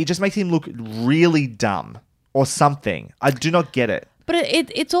makes him look really dumb or something. I do not get it. But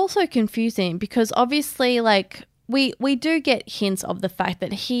it's also confusing because obviously, like, we do get hints of the fact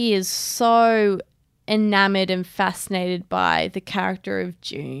that he is so enamored and fascinated by the character of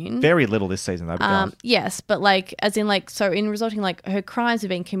June. Very little this season, though. Yes, but like, as in like, so in resulting, like, her crimes have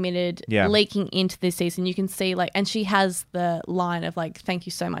been committed, leaking into this season. You can see like, and she has the line of like, "Thank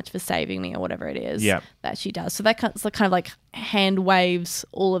you so much for saving me," or whatever it is that she does. So that kind of like hand waves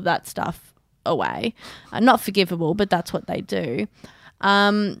all of that stuff away. Not forgivable, but that's what they do.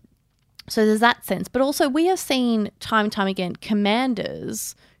 So there's that sense. But also we have seen time and time again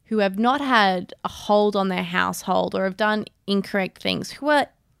commanders who have not had a hold on their household or have done incorrect things, who are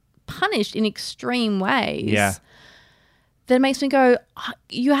punished in extreme ways. Yeah. That makes me go,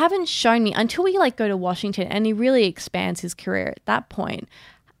 you haven't shown me, until we like go to Washington and he really expands his career at that point,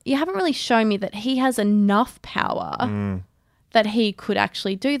 you haven't really shown me that he has enough power that he could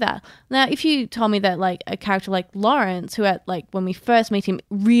actually do that. Now, if you told me that like a character like Lawrence, who at like when we first meet him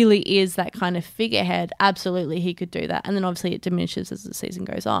really is that kind of figurehead, absolutely he could do that. And then obviously it diminishes as the season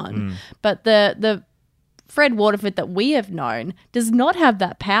goes on. But the Fred Waterford that we have known does not have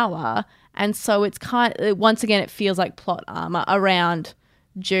that power, and so it's once again it feels like plot armor around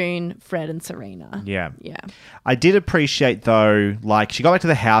June, Fred, and Serena. Yeah. Yeah. I did appreciate, though, like, she got back to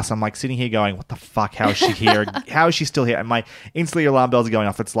the house. I'm, like, sitting here going, what the fuck? How is she here? How is she still here? And my instantly alarm bells are going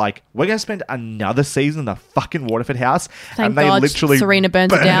off. It's like, we're going to spend another season in the fucking Waterford house. Thank and they God literally Serena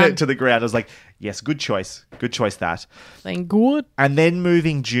burns it burn down. it to the ground. I was like, yes, good choice. Good choice, that. Thank God. And then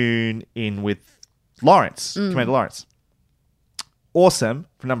moving June in with Lawrence, Commander Lawrence. Awesome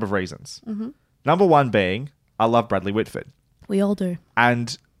for a number of reasons. Number one being, I love Bradley Whitford. We all do.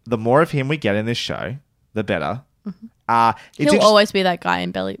 And the more of him we get in this show, the better. He'll always be that guy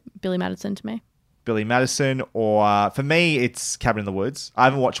in Billy Madison to me. Billy Madison, or for me, it's Cabin in the Woods. I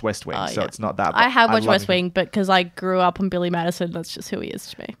haven't watched West Wing, so it's not that. I have watched love West him. Wing, but because I grew up on Billy Madison, that's just who he is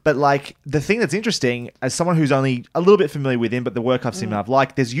to me. But like the thing that's interesting, as someone who's only a little bit familiar with him, but the work I've seen him I've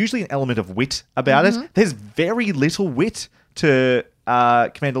liked, there's usually an element of wit about it. There's very little wit to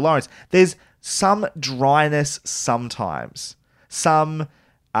Commander Lawrence. There's some dryness sometimes.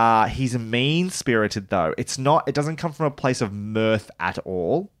 He's mean-spirited though. It doesn't come from a place of mirth at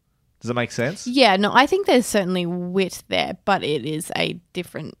all. Does that make sense? Yeah, no, I think there's certainly wit there, but it is a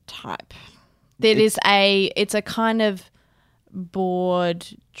different type. It's a kind of bored,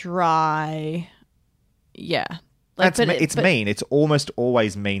 dry, yeah. Like, It's mean. It's almost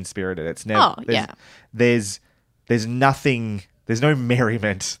always mean-spirited. It's never. There's nothing. There's no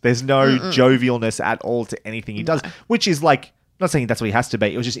merriment. There's no jovialness at all to anything he does, which is like, I'm not saying that's what he has to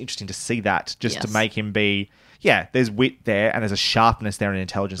be. It was just interesting to see that, just to make him be, there's wit there and there's a sharpness there and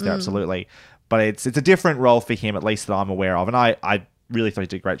intelligence there, absolutely. But it's a different role for him, at least that I'm aware of. And I really thought he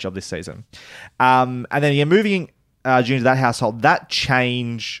did a great job this season. And then, moving June to that household, that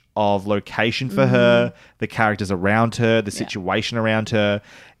change of location for her, the characters around her, the situation around her,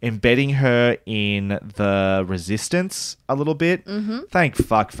 embedding her in the resistance a little bit. Thank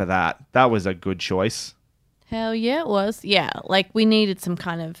fuck for that. That was a good choice. Hell yeah, it was. Yeah, like we needed some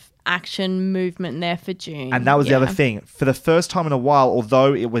kind of action movement there for June. And that was the other thing. For the first time in a while,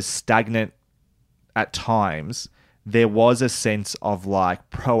 although it was stagnant at times, there was a sense of like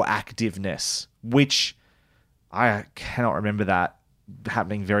proactiveness, which I cannot remember that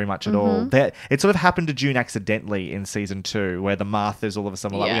happening very much at all. It sort of happened to June accidentally in season 2, where the Marthas all of a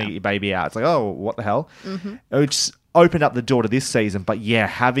sudden were like, we're going to get your baby out. It's like, oh, what the hell? It's opened up the door to this season. But yeah,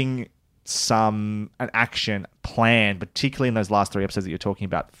 having an action plan, particularly in those last 3 episodes that you're talking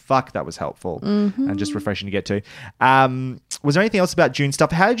about, fuck, that was helpful and just refreshing to get to. Was there anything else about June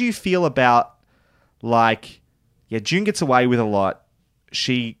stuff? How did you feel about, like, June gets away with a lot.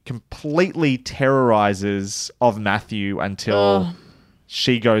 She completely terrorizes of Matthew until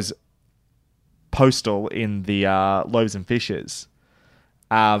she goes postal in the Loaves and Fishes.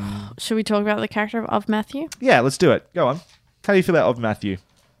 Should we talk about the character of Matthew? Yeah, let's do it. Go on. How do you feel about of Matthew?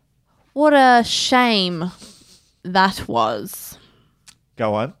 What a shame that was.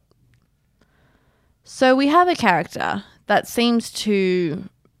 Go on. So we have a character that seems to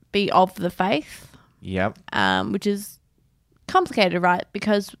be of the faith. Yep. Which is complicated, right?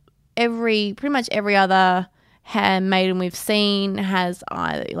 Because pretty much every other handmaiden we've seen has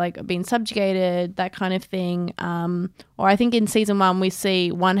either like been subjugated, that kind of thing. Or I think in season 1 we see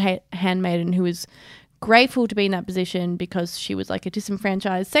one handmaiden who is grateful to be in that position because she was like a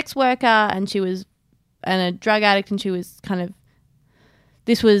disenfranchised sex worker and a drug addict, and she was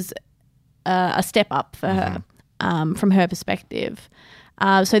this was a step up for her from her perspective.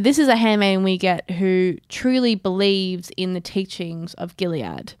 So this is a handmaiden we get who truly believes in the teachings of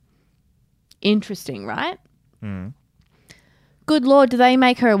Gilead. Interesting, right? Good Lord, do they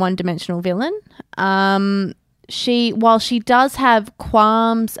make her a one-dimensional villain? While she does have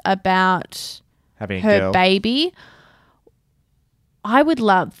qualms about having her baby, I would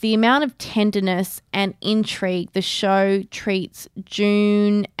love the amount of tenderness and intrigue the show treats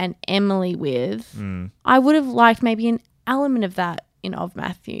June and Emily with. I would have liked maybe an element of that in Of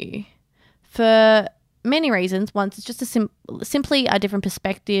Matthew for many reasons. One, it's just simply a different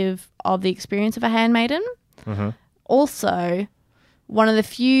perspective of the experience of a handmaiden. Also, one of the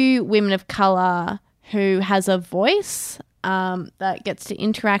few women of colour who has a voice that gets to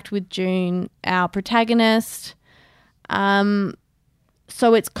interact with June, our protagonist. So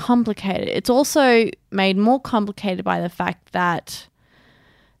it's complicated. It's also made more complicated by the fact that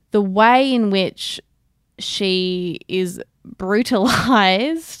the way in which she is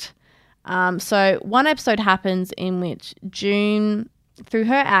brutalized So one episode happens in which June, through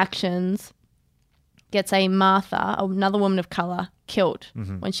her actions, gets a Martha, another woman of colour, killed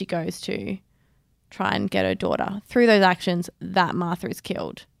when she goes to try and get her daughter. Through those actions, that Martha is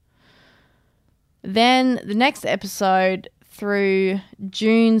killed. Then the next episode, through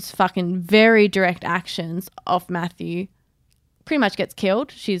June's fucking very direct actions of Matthew, pretty much gets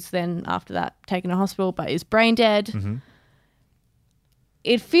killed. She's then, after that, taken to hospital but is brain dead.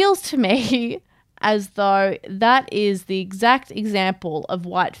 It feels to me as though that is the exact example of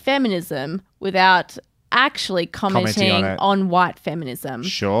white feminism without actually commenting on white feminism.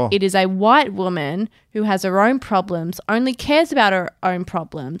 Sure. It is a white woman who has her own problems, only cares about her own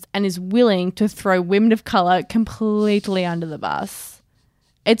problems, and is willing to throw women of colour completely under the bus.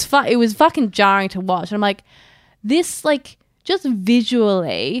 It was fucking jarring to watch. And I'm like, this, like, just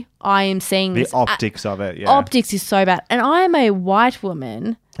visually, I am seeing The this. optics of it, yeah. Optics is so bad. And I am a white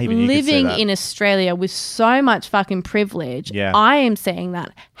woman Even you could say living that. in Australia with so much fucking privilege. Yeah. I am saying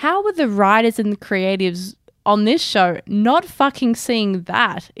that. How were the writers and the creatives on this show not fucking seeing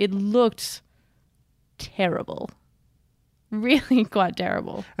that? It looked terrible. Really quite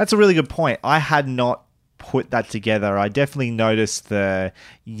terrible. That's a really good point. I had not put that together. I definitely noticed that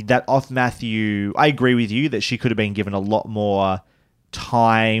off Matthew, I agree with you that she could have been given a lot more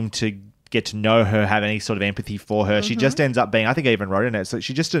time to get to know her, have any sort of empathy for her. She just ends up being, I think I even wrote in it, so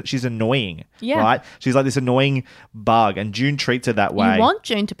she's annoying, right? She's like this annoying bug, and June treats her that way. You want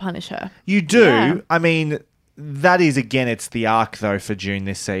June to punish her. You do. Yeah. I mean, that is, again, it's the arc, though, for June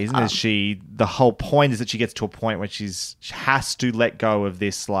this season. Is the whole point is that she gets to a point where she has to let go of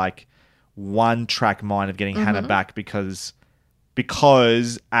this, like, one-track mind of getting Hannah back because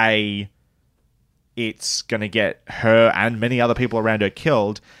it's going to get her and many other people around her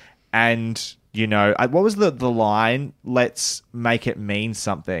killed. And, you know, what was the line? Let's make it mean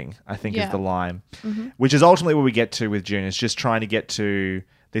something, I think is the line. Which is ultimately what we get to with June. Is just trying to get to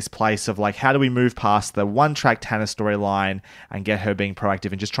this place of, like, how do we move past the one-track Hannah storyline and get her being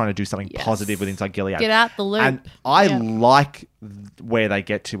proactive and just trying to do something positive with Inside Gilead. Get out the loop. And I like where they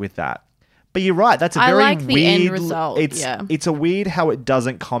get to with that. But you're right. That's a very like the weird end result. It's a weird how it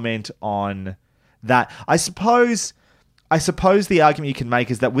doesn't comment on that. I suppose the argument you can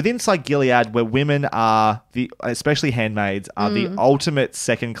make is that with Inside Gilead, where women are especially handmaids, are the ultimate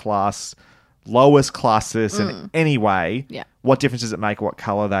second class, lowest class citizen in any way. Yeah. What difference does it make what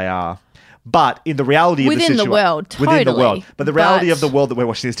color they are? But in the reality of the Within situation, the world, within the world, totally. but the reality of the world that we're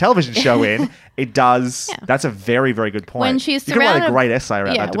watching this television show in, it does. That's a very, very good point. When she's you can write a surrounded- great essay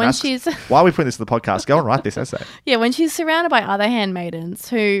around Yeah, that. when Damascus. she's- Why are we putting this in the podcast? Go and write this essay. Yeah, when she's surrounded by other handmaidens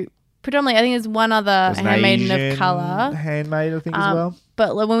who predominantly, I think there's one other There's an handmaiden Asian of colour. handmaid, I think, as well.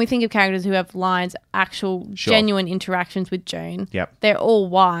 But like, when we think of characters who have lines, actual genuine interactions with June, Yep. they're all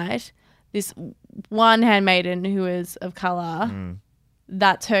white. This one handmaiden who is of colour,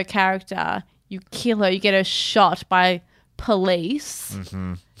 that's her character. You kill her, you get her shot by police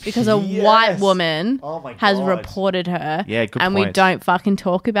because a white woman Oh my has God. reported her. Yeah, good and we point. don't fucking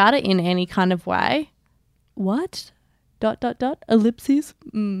talk about it in any kind of way. What? ... Ellipses?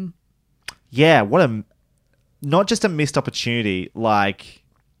 Yeah, not just a missed opportunity. Like,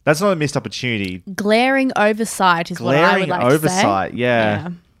 that's not a missed opportunity. Glaring oversight is what I would like oversight, to say. yeah.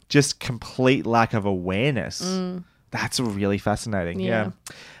 Just complete lack of awareness. That's really fascinating. Yeah.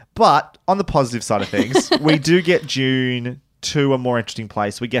 But on the positive side of things, we do get June to a more interesting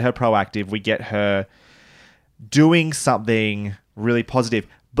place. We get her proactive. We get her doing something really positive.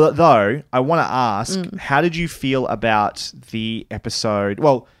 But though, I want to ask, how did you feel about the episode?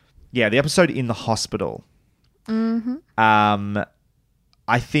 Well, yeah, the episode in the hospital. I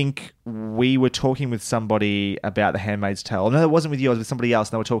think we were talking with somebody about The Handmaid's Tale. No, it wasn't with you. It was with somebody else,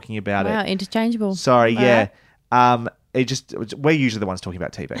 and they were talking about Wow, it. interchangeable. Sorry, yeah. Alright. We're usually the ones talking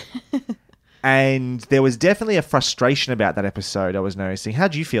about TV. And there was definitely a frustration about that episode I was noticing. How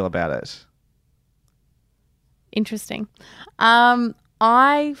do you feel about it? Interesting.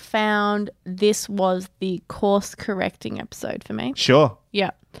 I found this was the course correcting episode for me. Sure.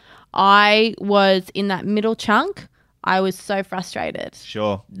 Yeah. I was in that middle chunk. I was so frustrated.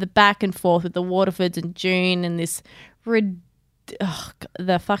 Sure. The back and forth with the Waterfords and June and this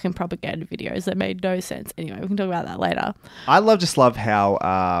the fucking propaganda videos that made no sense. Anyway, we can talk about that later. I love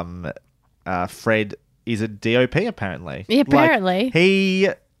how Fred is a DOP apparently. Yeah, apparently.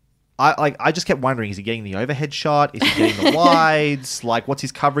 I just kept wondering, is he getting the overhead shot? Is he getting the wides? Like, what's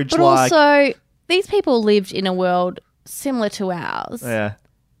his coverage But like? also, these people lived in a world similar to ours. Yeah.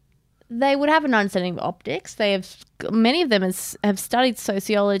 They would have an understanding of optics. Many of them have studied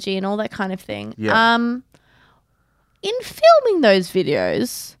sociology and all that kind of thing. Yeah. In filming those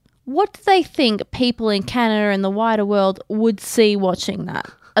videos, What do they think people in Canada and the wider world would see watching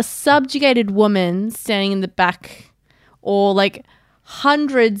that? A subjugated woman standing in the back, or like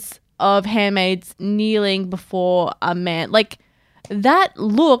hundreds of handmaids kneeling before a man. Like, that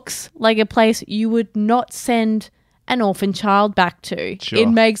looks like a place you would not send an orphan child back to. Sure. It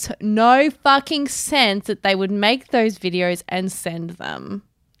makes no fucking sense that they would make those videos and send them.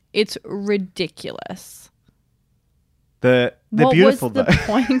 It's ridiculous. They're beautiful, What was the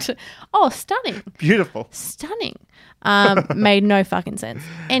point? Oh, stunning. Beautiful. Stunning. Made no fucking sense.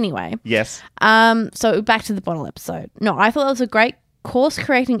 Anyway. Yes. So back to the bottle episode. No, I thought that was a great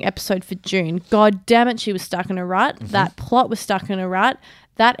course-correcting episode for June. God damn it, she was stuck in a rut. Mm-hmm. That plot was stuck in a rut.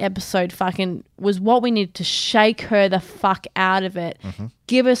 That episode fucking was what we needed to shake her the fuck out of it. Mm-hmm.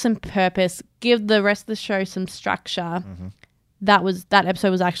 Give her some purpose. Give the rest of the show some structure. Mm-hmm. That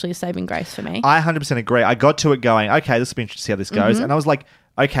episode was actually a saving grace for me. I 100% agree. I got to it going, okay, this will be interesting to see how this goes. Mm-hmm. And I was like,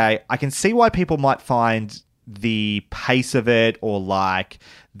 okay, I can see why people might find the pace of it or like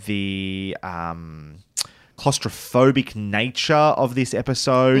the claustrophobic nature of this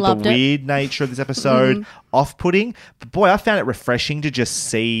episode, Loved the it. weird nature of this episode, off-putting. But boy, I found it refreshing to just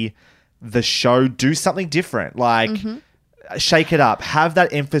see the show do something different. Like, shake it up. Have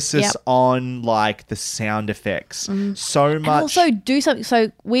that emphasis Yep. on like the sound effects. So And much. also do something.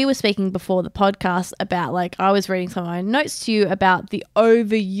 So we were speaking before the podcast about, like, I was reading some of my notes to you about the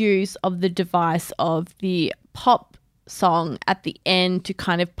overuse of the device of the pop song at the end to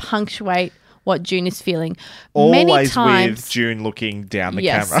kind of punctuate what June is feeling. Many Always times, with June looking down the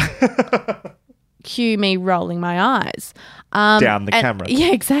Yes. camera. cue me rolling my eyes. Down the and- camera.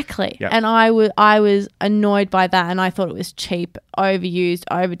 Yeah, exactly. Yep. And I was annoyed by that, and I thought it was cheap, overused,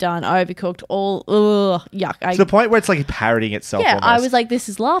 overdone, overcooked, all yuck. To the point where it's like parodying itself. Yeah, almost. I was like, this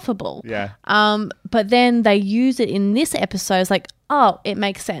is laughable. Yeah. But then they use it in this episode. It's like, oh, it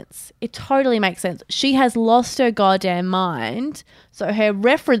makes sense. It totally makes sense. She has lost her goddamn mind. So her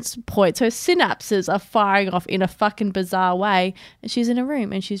reference points, her synapses are firing off in a fucking bizarre way. And she's in a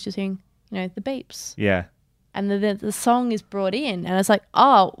room and she's just hearing, the beeps. Yeah. And the song is brought in. And it's like,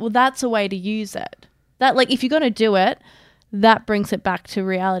 oh, well, that's a way to use it. That, like, if you're going to do it, that brings it back to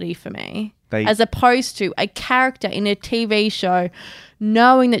reality for me. As opposed to a character in a TV show,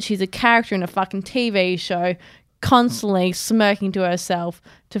 knowing that she's a character in a fucking TV show, constantly smirking to herself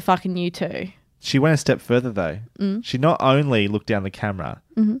to fucking you two. She went a step further though. She not only looked down the camera,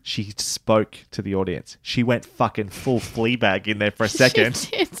 she spoke to the audience. She went fucking full Fleabag in there for a second. She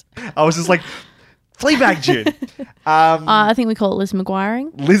did. I was just like, Fleabag June. I think we call it Liz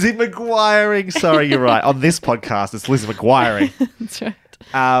McGuiring. Lizzie McGuiring. Sorry, you're right. On this podcast, it's Lizzie McGuiring. That's right.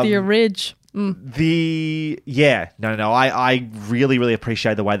 The Ridge. I really, really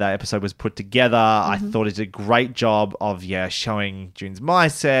appreciate the way that episode was put together. I thought it did a great job of showing June's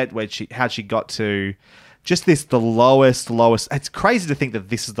mindset, how she got to just the lowest. It's crazy to think that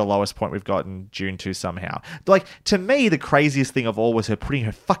this is the lowest point we've gotten June to somehow. Like, to me, the craziest thing of all was her putting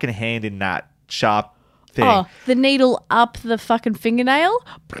her fucking hand in that sharp thing. Oh, the needle up the fucking fingernail.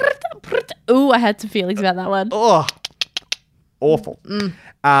 Ooh, I had some feelings about that one. Oh, awful.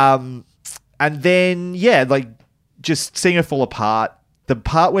 And then, just seeing her fall apart. The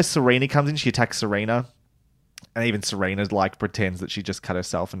part where Serena comes in, she attacks Serena. And even Serena, pretends that she just cut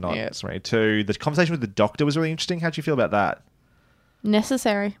herself and not Serena too. The conversation with the doctor was really interesting. How'd you feel about that?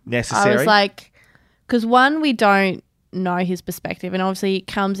 Necessary. Necessary? I was like, because one, we don't know his perspective. And obviously he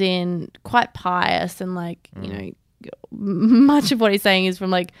comes in quite pious and much of what he's saying is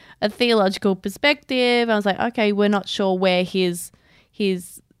from a theological perspective. I was like, okay, we're not sure where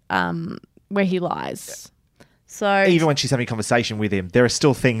where he lies. So even when she's having a conversation with him, there are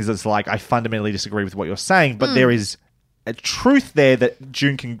still things that's I fundamentally disagree with what you're saying, but there is a truth there that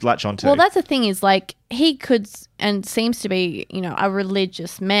June can latch onto. Well, that's the thing is he could and seems to be, a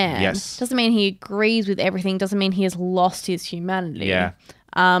religious man. Yes. Doesn't mean he agrees with everything. Doesn't mean he has lost his humanity. Yeah.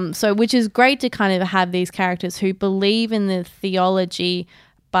 So which is great to kind of have these characters who believe in the theology,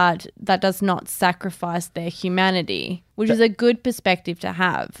 but that does not sacrifice their humanity, which is a good perspective to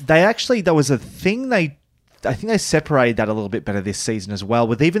have. There was a thing I think they separated that a little bit better this season as well,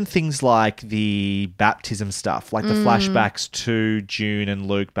 with even things like the baptism stuff, like the flashbacks to June and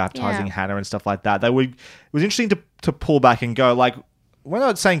Luke baptizing Hannah and stuff like that. It was interesting to pull back and go, we're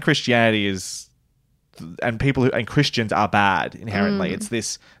not saying Christianity is and Christians are bad inherently. It's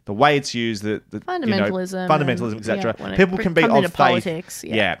the way it's used, the fundamentalism, etc. People can be of faith, politics,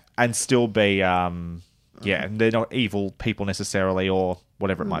 and still be and they're not evil people necessarily, or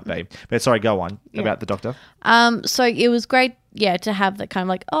whatever it might be. But sorry, go on about the doctor. So it was great, to have that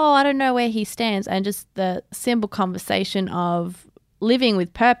kind of I don't know where he stands, and just the simple conversation of living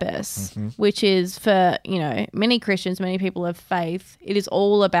with purpose, which is for, many Christians, many people of faith, it is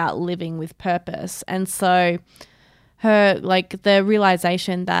all about living with purpose. And so her, the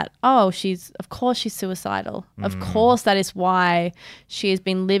realization that, of course she's suicidal. Of course that is why she has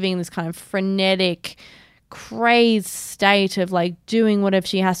been living this kind of frenetic, crazed state of doing whatever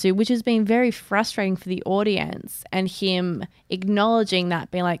she has to, which has been very frustrating for the audience, and him acknowledging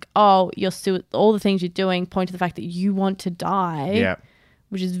that, being like, all the things you're doing point to the fact that you want to die,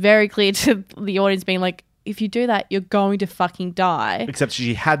 which is very clear to the audience, being like, if you do that, you're going to fucking die. Except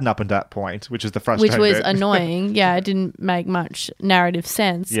she hadn't up until that point, which is the frustrating which was bit. annoying. Yeah, it didn't make much narrative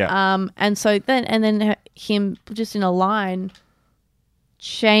sense. Yeah. And so then him just in a line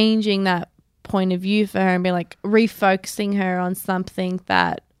changing that point of view for her and being refocusing her on something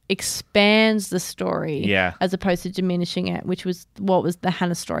that expands the story, as opposed to diminishing it, which was what was the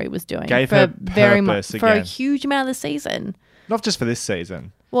Hannah story was doing. Gave for her very purpose much for a again. huge amount of the season. Not just for this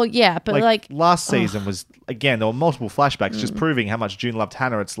season. Well, yeah, but last season was, again, there were multiple flashbacks just proving how much June loved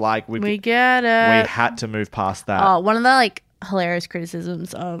Hannah. It's like we get it. We had to move past that. Oh, one of the hilarious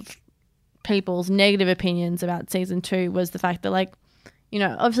criticisms of people's negative opinions about season 2 was the fact that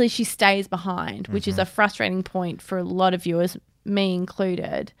obviously she stays behind, which is a frustrating point for a lot of viewers, me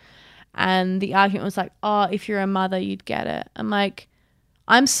included. And the argument was if you're a mother, you'd get it. I'm like,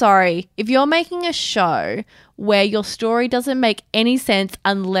 I'm sorry. If you're making a show where your story doesn't make any sense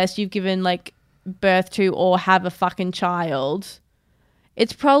unless you've given birth to or have a fucking child,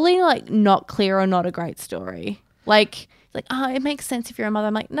 it's probably not clear or not a great story. It makes sense if you're a mother.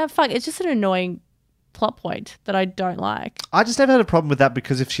 I'm like, no, fuck. It's just an annoying plot point that I don't like. I just never had a problem with that,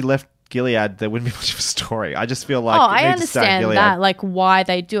 because if she left Gilead, there wouldn't be much of a story. I just feel like I understand that, why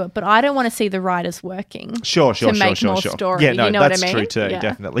they do it, but I don't want to see the writers working. Sure. To make more story. Yeah, no, you know that's what I mean? true too. Yeah.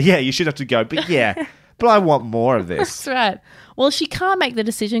 Definitely. Yeah, you should have to go, but but I want more of this. That's right. Well, she can't make the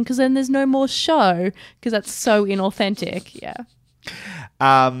decision because then there's no more show, because that's so inauthentic. Yeah.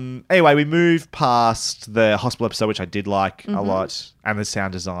 Anyway, we moved past the hospital episode, which I did like a lot, and the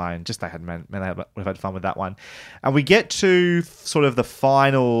sound design. Just we've had fun with that one. And we get to sort of the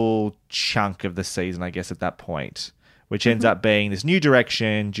final chunk of the season, I guess, at that point, which ends up being this new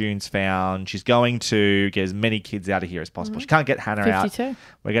direction June's found. She's going to get as many kids out of here as possible. She can't get Hannah 52. out.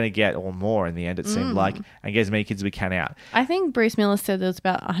 We're going to get, or more in the end, it seemed like, and get as many kids as we can out. I think Bruce Miller said there was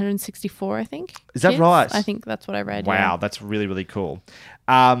about 164, I think. Is that right? I think that's what I read. Wow, that's really, really cool.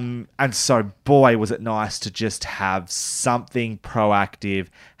 And so, boy, was it nice to just have something proactive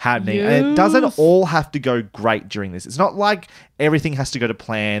happening. Yes. And it doesn't all have to go great during this. It's not like everything has to go to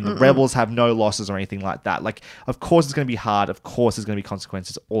plan. The Rebels have no losses or anything like that. Of course it's going to be hard. Of course there's going to be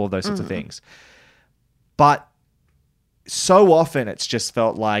consequences, all of those sorts of things. But so often it's just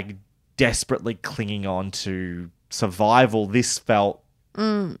felt like desperately clinging on to survival. This felt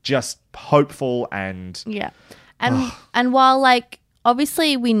just hopeful and... Yeah. And while,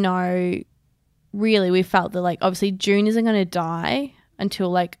 obviously we know, really, we felt that, obviously June isn't going to die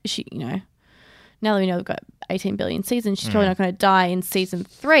until, she, now that we know we've got 18 billion seasons, she's probably not going to die in season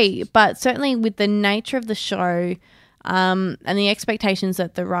 3. But certainly with the nature of the show and the expectations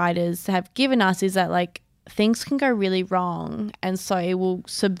that the writers have given us is that, things can go really wrong, and so it will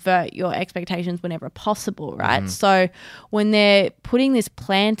subvert your expectations whenever possible, right? So when they're putting this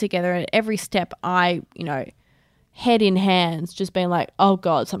plan together at every step, I, head in hands, just being like, oh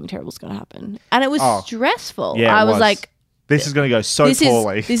God, something terrible is going to happen. And it was stressful. Yeah, I was like, this is going to go so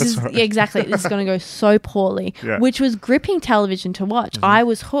poorly. Exactly. This is going to go so poorly, which was gripping television to watch. I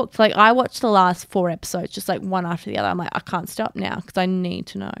was hooked. I watched the last 4 episodes, just one after the other. I'm like, I can't stop now because I need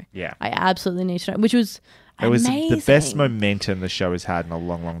to know. Yeah. I absolutely need to know, which was amazing. It was the best momentum the show has had in a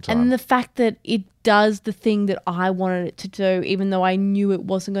long, long time. And the fact that it does the thing that I wanted it to do, even though I knew it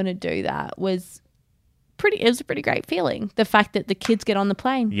wasn't going to do that, was it was a pretty great feeling. The fact that the kids get on the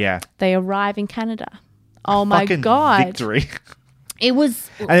plane. Yeah. They arrive in Canada. Oh my God. Victory. It was.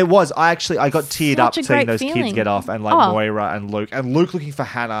 And it was. I got teared up such a seeing great those kids feeling. get off, and Moira and Luke looking for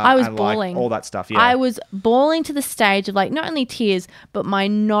Hannah. I was and bawling. all that stuff. Yeah. I was bawling to the stage of not only tears, but my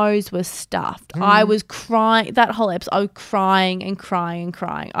nose was stuffed. I was crying. That whole episode, I was crying and crying and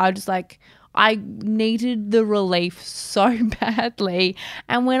crying. I was just I needed the relief so badly.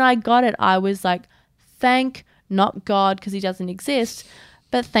 And when I got it, I was like, thank not God, because he doesn't exist,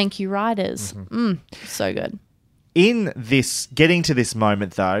 but thank you, writers. So good. In this, getting to this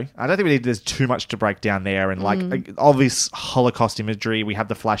moment though, I don't think there's too much to break down there. And obvious Holocaust imagery, we have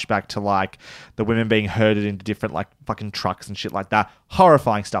the flashback to the women being herded into different fucking trucks and shit like that.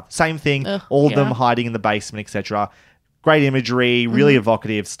 Horrifying stuff. Same thing. All of them hiding in the basement, etc. Great imagery, really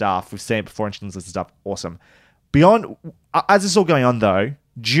evocative stuff. We've seen it before in Schindler's List stuff. Awesome. Beyond, as this is all going on though,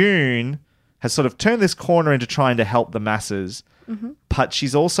 June has sort of turned this corner into trying to help the masses, but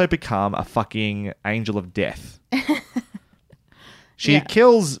she's also become a fucking angel of death. She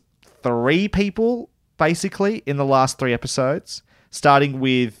kills 3 people, basically, in the last 3 episodes, starting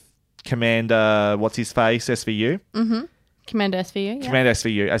with Commander, what's-his-face, SVU. Mm-hmm. Commander SVU, yeah. Commander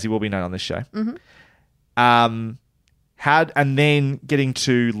SVU, as he will be known on this show. Mm-hmm. And then getting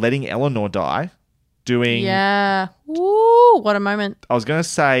to letting Eleanor die, doing... Yeah. Woo, what a moment. I was going to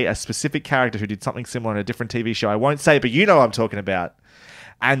say a specific character who did something similar in a different TV show. I won't say it, but you know what I'm talking about.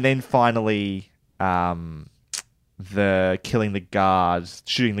 And then finally, the killing the guard,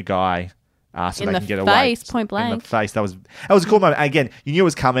 shooting the guy so in they the can get away. face, point blank. In the face. That was a cool moment. Again, you knew it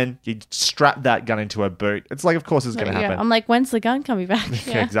was coming. You strapped that gun into her boot. It's like, of course it's going to happen. I'm like, when's the gun coming back?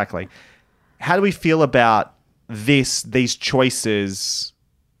 Yeah, exactly. How do we feel about these choices?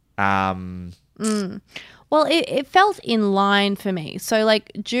 Well, it felt in line for me. So,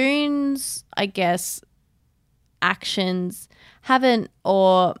 like, June's, I guess, actions haven't,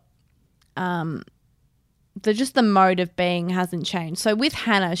 or just the mode of being hasn't changed. So with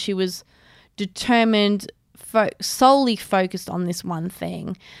Hannah, she was determined, solely focused on this one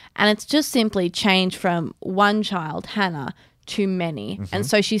thing. And it's just simply changed from one child, Hannah, to many. Mm-hmm. And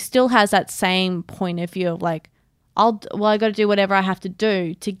so she still has that same point of view of like, I got to do whatever I have to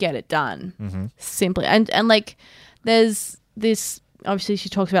do to get it done. Mm-hmm. Simply. And like, there's this, obviously she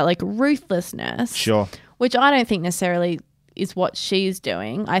talks about like ruthlessness. Sure. Which I don't think necessarily is what she's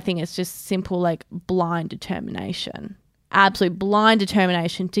doing. I think it's just simple like blind determination. Absolute blind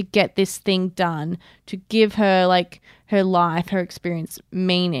determination to get this thing done, to give her like her life, her experience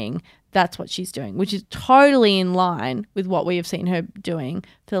meaning. That's what she's doing, which is totally in line with what we have seen her doing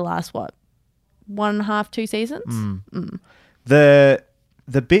for the last, 1.5, 2 seasons? The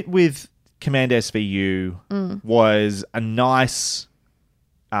bit with Commander SVU was a nice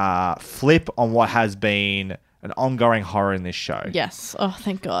flip on what has been an ongoing horror in this show. Yes. Oh,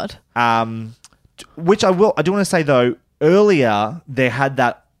 thank God. Which I do want to say though, earlier they had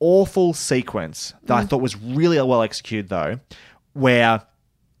that awful sequence that I thought was really well executed though, where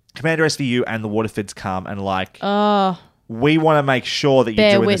Commander SVU and the Waterfords come and like, we want to make sure that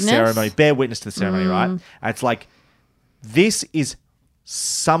you're doing the ceremony, bear witness to the ceremony, right? And it's like, this is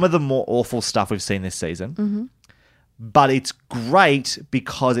some of the more awful stuff we've seen this season, but it's great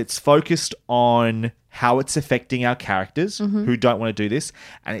because it's focused on how it's affecting our characters who don't want to do this,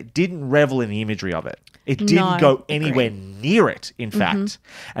 and it didn't revel in the imagery of it. It didn't go anywhere near it, in fact.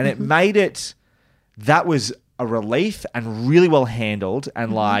 And it made it, that was a relief and really well handled,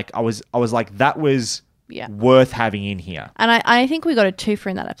 and like, I was like, that was worth having in here. And I think we got a 2 for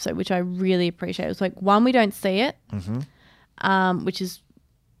in that episode, which I really appreciate. It was like, one, we don't see it, which is,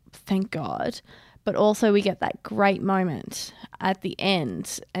 thank God. But also we get that great moment at the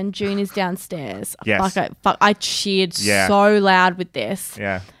end and June is downstairs. Yes. I cheered so loud with this.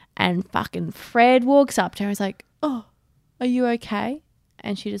 Yeah. And fucking Fred walks up to her and is like, oh, are you okay?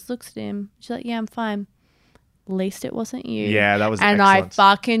 And she just looks at him. She's like, yeah, I'm fine. At least it wasn't you. Yeah, that was and excellent. I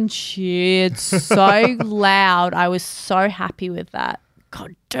fucking cheered so loud. I was so happy with that.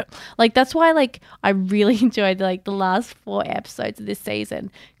 God damn. Like, that's why, like, I really enjoyed, like, the last 4 episodes of this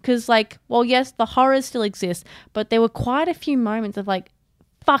season. Because, like, well, yes, the horrors still exist, but there were quite a few moments of, like,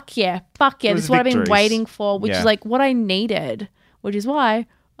 fuck yeah. This is what I've been waiting for, which is, like, what I needed, which is why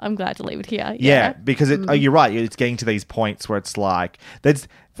I'm glad to leave it here. Yeah, because you're right. It's getting to these points where it's like,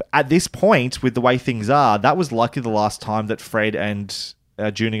 at this point, with the way things are, that was likely the last time that Fred and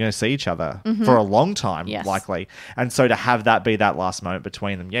June are going to see each other for a long time, likely. And so to have that be that last moment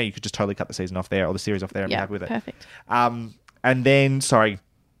between them, you could just totally cut the season off there or the series off there and be happy with it. Perfect. And then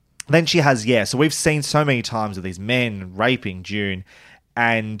she has, so we've seen so many times of these men raping June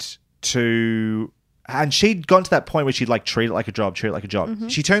and she'd gone to that point where she'd like treat it like a job.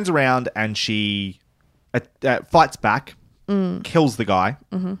 She turns around and she fights back, kills the guy.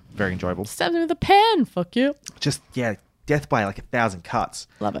 Very enjoyable. Stabs him with a pen. Fuck you. Just, death by like 1,000 cuts.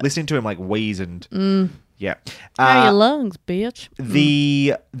 Love it. Listening to him like wheeze and How your lungs, bitch.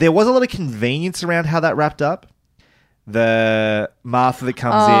 There was a lot of convenience around how that wrapped up. The Martha that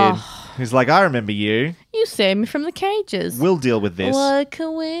comes in, who's like, I remember you. You saved me from the cages. We'll deal with this. Like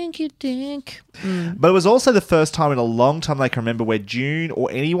a wink, you dink. But it was also the first time in a long time I can remember where June or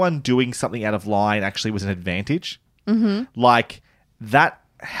anyone doing something out of line actually was an advantage. Like, that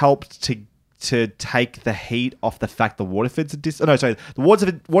helped to take the heat off the fact the Waterfords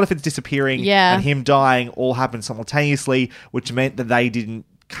Waterfords disappearing and him dying all happened simultaneously, which meant that they didn't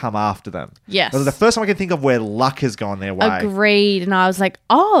come after them. Yes. It was the first time I can think of where luck has gone their way. Agreed. And I was like,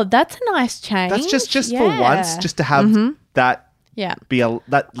 oh, that's a nice change. That's just for once, just to have that be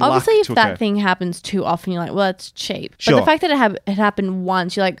that Obviously, luck if to that occur. thing happens too often, you're like, well, it's cheap. Sure. But the fact that it happened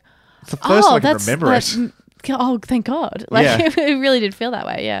once, you're like, It's the first time I can that's remember it. Oh, thank God. Like, Yeah. it really did feel that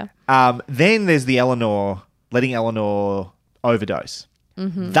way, yeah. Then there's the letting Eleanor overdose.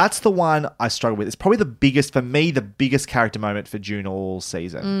 That's the one I struggle with. It's probably the biggest character moment for June all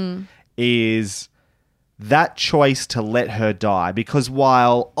season is that choice to let her die. Because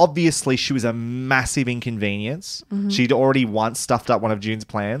while obviously she was a massive inconvenience, she'd already once stuffed up one of June's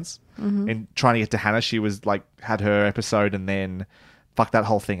plans in trying to get to Hannah. She was like, had her episode and then fucked that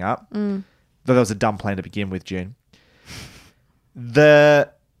whole thing up. Though that was a dumb plan to begin with, June.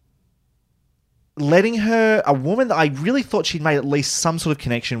 Letting her, a woman that I really thought she'd made at least some sort of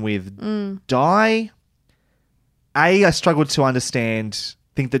connection with, die. I struggled to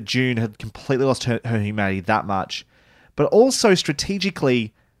think that June had completely lost her humanity that much. But also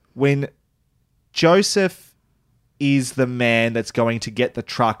strategically, when Joseph is the man that's going to get the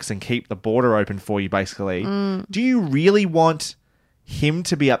trucks and keep the border open for you, basically, do you really want him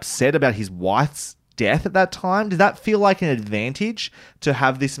to be upset about his wife's death at that time? Did that feel like an advantage to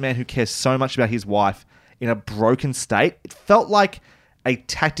have this man who cares so much about his wife in a broken state? It felt like a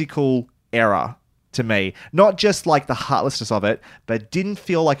tactical error to me. Not just like the heartlessness of it, but it didn't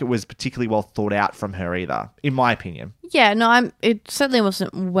feel like it was particularly well thought out from her either, in my opinion. Yeah, no, it certainly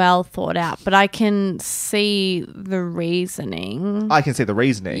wasn't well thought out, but I can see the reasoning. I can see the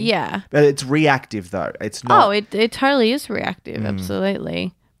reasoning. Yeah. But it's reactive though. It's not. Oh, it totally is reactive,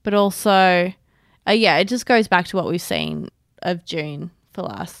 absolutely. But also, it just goes back to what we've seen of June for the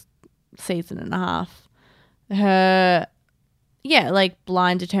last season and a half. Her, like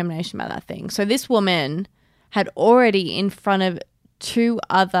blind determination about that thing. So this woman had already in front of 2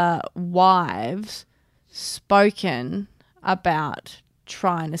 other wives spoken about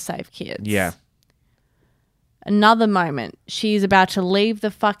trying to save kids. Yeah. Another moment, she's about to leave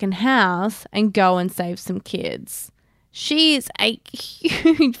the fucking house and go and save some kids. She is a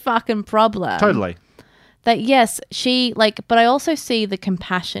huge fucking problem. Totally. That yes, but I also see the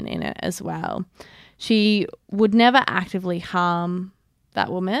compassion in it as well. She would never actively harm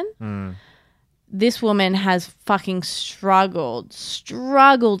that woman. This woman has fucking struggled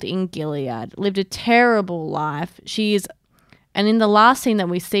in Gilead, lived a terrible life. And in the last scene that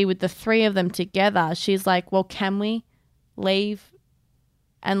we see with the 3 of them together, she's like, well, can we leave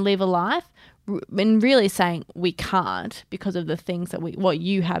and live a life? And really saying we can't because of the things that what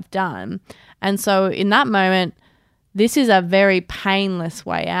you have done. And so in that moment, this is a very painless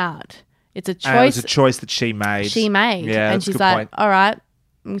way out. It's a choice. And it was a choice that she made. Yeah, and that's she's a good like, point. all right,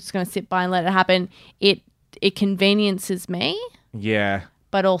 I'm just going to sit by and let it happen. It conveniences me. Yeah.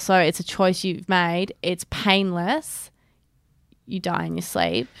 But also it's a choice you've made. It's painless. You die in your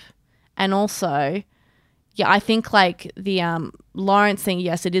sleep. And also, I think like the Lawrence thing,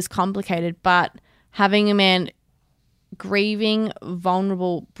 yes, it is complicated, but having a man grieving,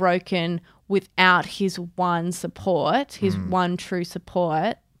 vulnerable, broken without his one support, his one true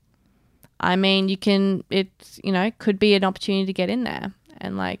support, I mean, could be an opportunity to get in there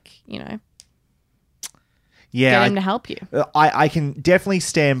and get him to help you. I can definitely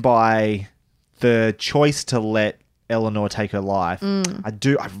stand by the choice to let Eleanor take her life. I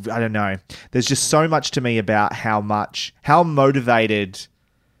don't know. There's just so much to me about how motivated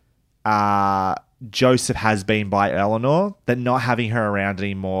Joseph has been by Eleanor that not having her around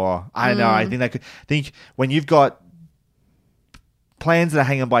anymore. I don't know. I think when you've got plans that are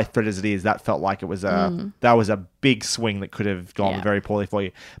hanging by a thread as it is, that felt like it was that was a big swing that could have gone very poorly for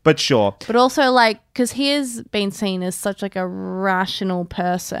you. But sure. But also because he has been seen as such like a rational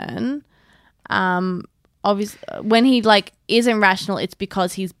person. Obviously, when he isn't rational, it's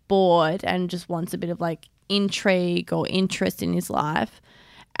because he's bored and just wants a bit of intrigue or interest in his life.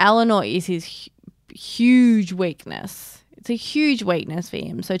 Eleanor is his huge weakness. It's a huge weakness for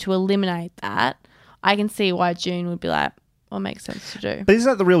him. So to eliminate that, I can see why June would be like, well, it makes sense to do. But isn't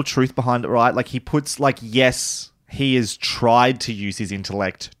that the real truth behind it, right? Like he puts yes, he has tried to use his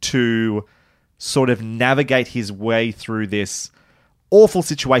intellect to sort of navigate his way through this awful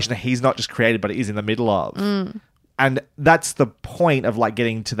situation that he's not just created, but is in the middle of. And that's the point of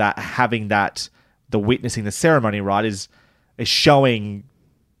getting to that, having that, the witnessing the ceremony, right, is showing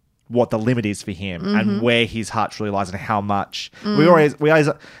what the limit is for him and where his heart truly lies and how much. We always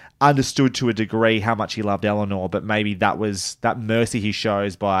understood to a degree how much he loved Eleanor, but maybe that was that mercy he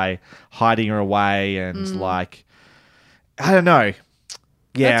shows by hiding her away and I don't know.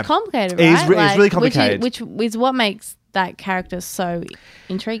 Yeah. That's complicated, It right? is it's really complicated. Which is what makes that character so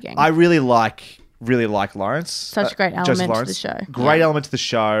intriguing. I really like Lawrence. Such a great Joseph element to Lawrence. the show. Great Yeah. element to the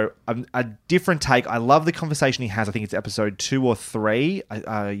show. A different take. I love the conversation he has. I think it's episode 2 or 3,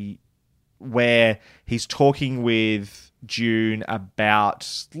 where he's talking with June about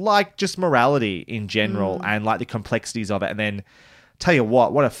like just morality in general and like the complexities of it. And then tell you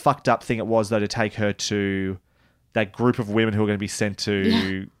what a fucked up thing it was though to take her to that group of women who are going to be sent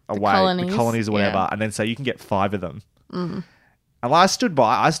to away, the colonies or whatever, and then say you can get 5 of them. And I stood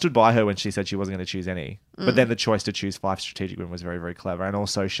by her when she said she wasn't going to choose any. But then the choice to choose 5 strategic women was very, very clever and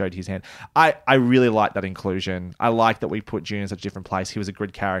also showed his hand. I really like that inclusion. I like that we put June in such a different place. He was a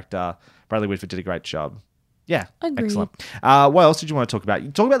good character. Bradley Whitford did a great job. Yeah, Agreed. Excellent. What else did you want to talk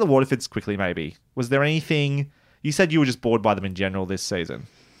about? Talk about the Waterfords quickly, maybe. Was there anything... You said you were just bored by them in general this season.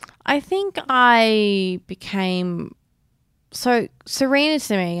 I think I became... So Serena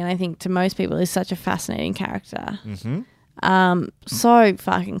to me, and I think to most people, is such a fascinating character. Mm-hmm. So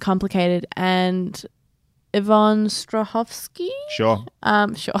fucking complicated. And Yvonne Strahovski? Sure.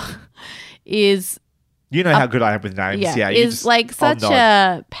 Sure. Is... You know how good I am with names. Yeah, you is just, like I'll such nod.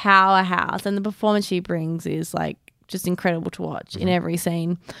 a powerhouse, and the performance she brings is like just incredible to watch in every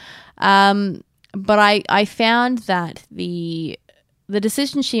scene. But I found that the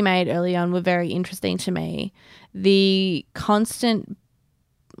decisions she made early on were very interesting to me. The constant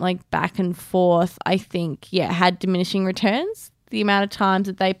like back and forth, I think, had diminishing returns. The amount of times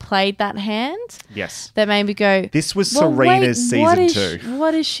that they played that hand, Yes. that made me go, This was well, Serena's wait, season 2.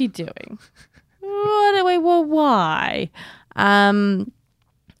 What is she doing? Why? And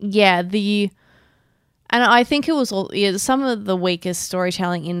I think it was some of the weakest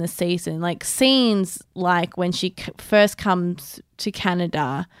storytelling in the season, like scenes like when she first comes to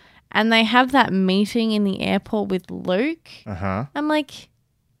Canada and they have that meeting in the airport with Luke. Uh-huh. I'm like,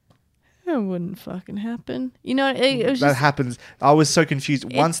 that wouldn't fucking happen. You know, it was That just, happens. I was so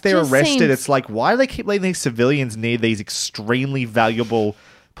confused. Once they're just arrested, seems- it's like, why do they keep letting these civilians near these extremely valuable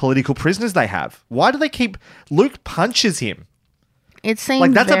political prisoners they have? Why do they keep... Luke punches him. it seemed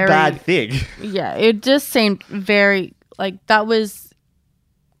Like, that's very, a bad thing. Yeah, it just seemed very, like, that was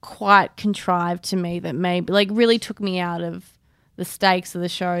quite contrived to me, that maybe, like, really took me out of the stakes of the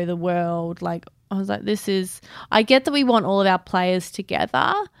show, the world. Like, I was like, I get that we want all of our players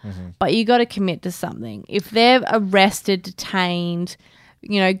together, but you got to commit to something. If they're arrested, detained,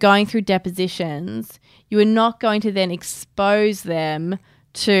 going through depositions, you are not going to then expose them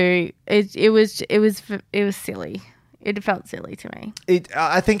to, it was silly. It felt silly to me.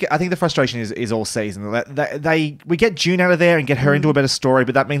 I think the frustration is all season. We get June out of there and get her into a better story,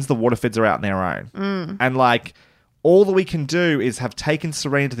 but that means the Waterfords are out on their own. And like, all that we can do is have taken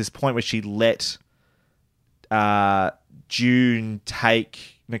Serena to this point where she let June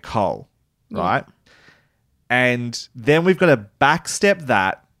take Nicole, right? And then we've got to backstep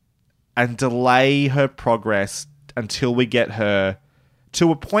that and delay her progress until we get her to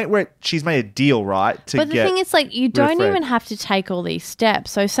a point where she's made a deal, right? But the thing is, like, you don't Fred. even have to take all these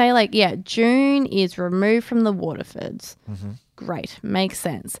steps. So say, like, June is removed from the Waterfords. Great. Makes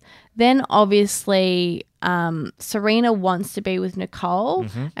sense. Then, obviously, Serena wants to be with Nicole,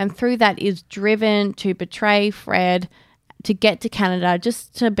 and through that is driven to betray Fred to get to Canada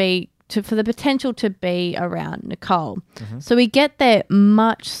just to be... for the potential to be around Nicole. So we get there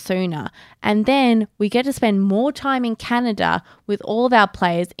much sooner. And then we get to spend more time in Canada with all of our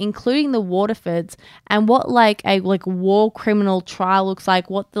players, including the Waterfords, and what a war criminal trial looks like,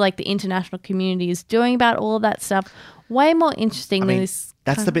 what the international community is doing about all of that stuff. Way more interesting than this.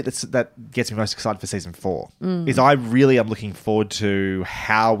 That's the bit that gets me most excited for season 4. Is I really am looking forward to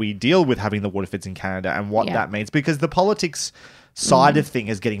how we deal with having the Waterfords in Canada and what that means, because the politics side of thing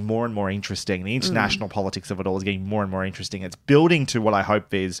is getting more and more interesting. The international politics of it all is getting more and more interesting. It's building to what I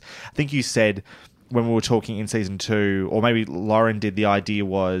hope is, I think you said when we were talking in season 2, or maybe Lauren did, the idea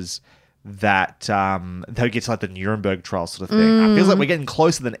was that they'll get to the Nuremberg trial sort of thing. It feels like we're getting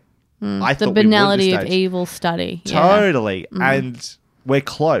closer than I the thought we would at banality this of stage. evil study. Totally. And we're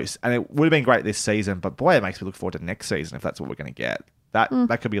close. And it would have been great this season, but boy, it makes me look forward to next season if that's what we're going to get.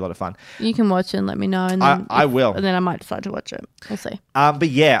 That could be a lot of fun. You can watch it and let me know. And then I will. And then I might decide to watch it. We'll see. But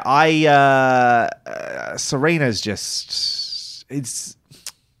yeah, Serena's just, it's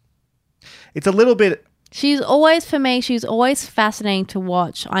a little bit. She's always fascinating to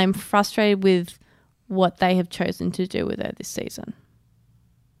watch. I'm frustrated with what they have chosen to do with her this season.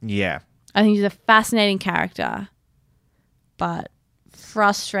 Yeah. I think she's a fascinating character, but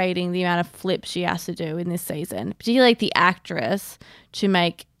frustrating the amount of flips she has to do in this season, particularly the actress, to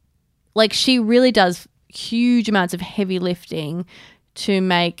make, she really does huge amounts of heavy lifting to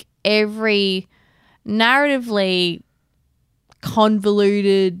make every narratively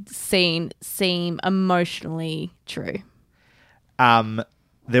convoluted scene seem emotionally true.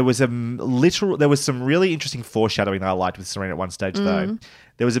 There was some really interesting foreshadowing that I liked with Serena at one stage, though.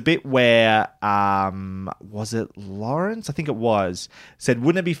 There was a bit where, was it Lawrence? I think it was. Said,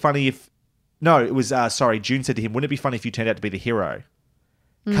 wouldn't it be funny if... No, it was, June said to him, wouldn't it be funny if you turned out to be the hero?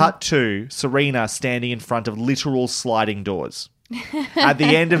 Cut to Serena standing in front of literal sliding doors. At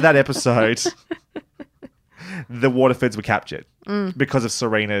the end of that episode, the Waterfords were captured because of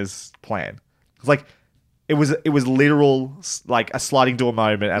Serena's plan. It's like... It was literal, like, a sliding door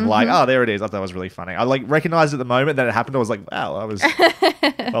moment and like, oh, there it is. I thought it was really funny. I, like, recognized at the moment that it happened. I was like, wow, that was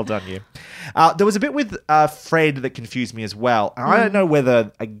well done, you. There was a bit with Fred that confused me as well. And I don't know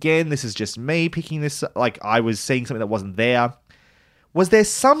whether, again, this is just me picking this, like, I was seeing something that wasn't there. Was there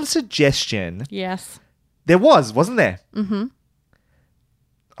some suggestion? Yes. There wasn't there? Mm-hmm.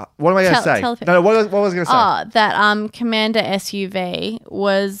 What am I going to say? No, what was I going to say? Oh, that Commander SUV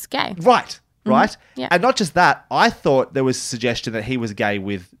was gay. Right. Right? Yeah. And not just that, I thought there was a suggestion that he was gay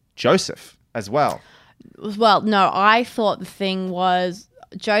with Joseph as well. Well, no, I thought the thing was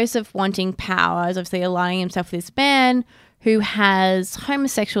Joseph wanting power is obviously aligning himself with this man who has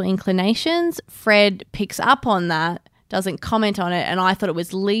homosexual inclinations. Fred picks up on that, doesn't comment on it, and I thought it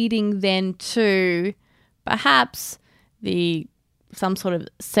was leading then to perhaps some sort of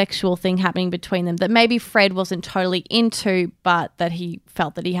sexual thing happening between them that maybe Fred wasn't totally into, but that he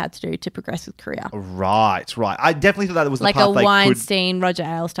felt that he had to do to progress his career. Right. I definitely thought that was the like path a Weinstein, Roger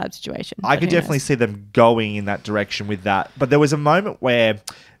Ailes type situation. I could definitely see them going in that direction with that. But there was a moment where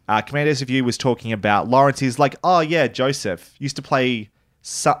Commander SFU was talking about Lawrence. He's like, oh yeah, Joseph used to play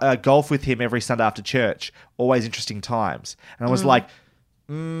golf with him every Sunday after church. Always interesting times. And I was like,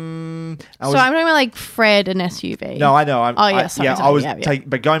 I'm talking about like Fred and SUV. No, I know. Sorry.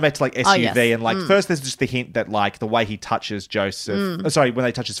 But going back to like SUV and like first, there's just the hint that like the way he touches Joseph. When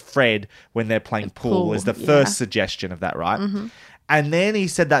they touches Fred when they're playing pool is the first suggestion of that, right? Mm-hmm. And then he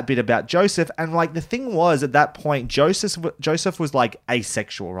said that bit about Joseph, and like the thing was at that point, Joseph was like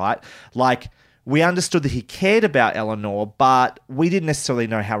asexual, right? Like. We understood that he cared about Eleanor, but we didn't necessarily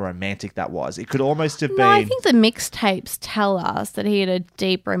know how romantic that was. It could almost have been... No, I think the mixtapes tell us that he had a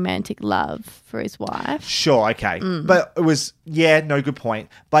deep romantic love for his wife. Sure, okay. But it was... Yeah, no, good point.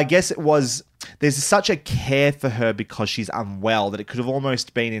 But I guess it was... There's such a care for her because she's unwell that it could have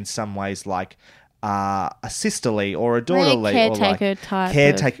almost been in some ways like... a sisterly or a daughterly caretaker or like type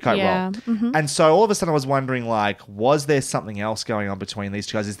caretaker role. Mm-hmm. And so all of a sudden I was wondering like, was there something else going on between these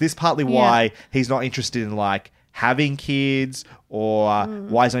two guys? Is this partly why he's not interested in like having kids or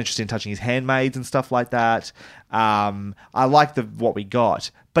why he's not interested in touching his handmaids and stuff like that? I like what we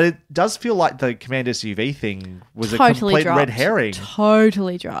got. But it does feel like the Commander SUV thing was totally a complete dropped. red herring.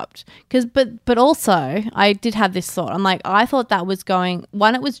 Totally dropped. But also, I did have this thought. I'm like, I thought that was going...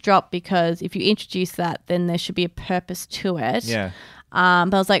 One, it was dropped because if you introduce that, then there should be a purpose to it. Yeah.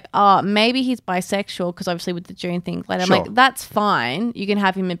 But I was like, oh, maybe he's bisexual because obviously with the June thing later. Sure. I'm like, that's fine. You can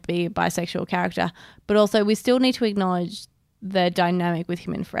have him be a bisexual character. But also, we still need to acknowledge the dynamic with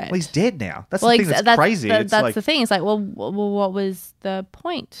him and Fred. Well, he's dead now. That's the thing that's crazy. That's like, the thing. It's like, well, what was the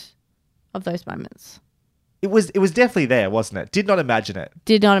point of those moments? It was definitely there, wasn't it? Did not imagine it.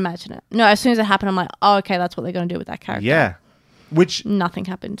 Did not imagine it. No, as soon as it happened, I'm like, oh, okay, that's what they're going to do with that character. Yeah. Which... Nothing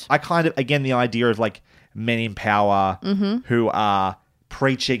happened. I kind of, again, the idea of like men in power who are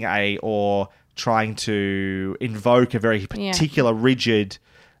preaching or trying to invoke a very particular, rigid...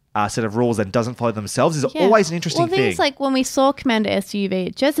 set of rules and doesn't follow themselves is always an interesting thing. It's like when we saw Commander SUV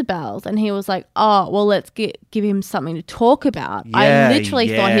at Jezebel's and he was like, oh, well, let's give him something to talk about. I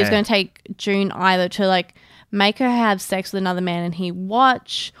literally thought he was going to take June either to like make her have sex with another man and he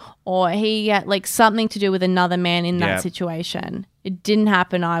watch, or he had like something to do with another man in that situation. It didn't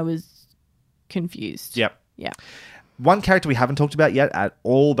happen. I was confused. Yep. Yeah. One character we haven't talked about yet at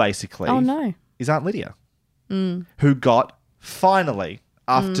all, basically. Oh, no. Is Aunt Lydia, who got finally...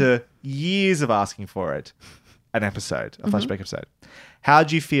 After years of asking for it, an episode, a flashback episode. How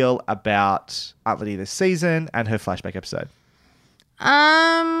do you feel about Aunt Lydia this season and her flashback episode?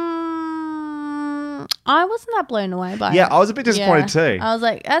 I wasn't that blown away by it. Yeah, I was a bit disappointed too. I was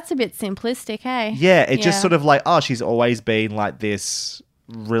like, that's a bit simplistic, hey? Yeah, it just sort of like, oh, she's always been like this...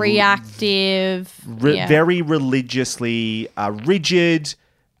 reactive. Very religiously rigid,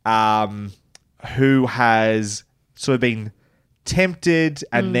 who has sort of been... tempted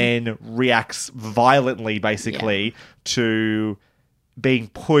and then reacts violently basically to being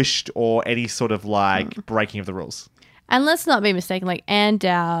pushed or any sort of like breaking of the rules. And let's not be mistaken, like Ann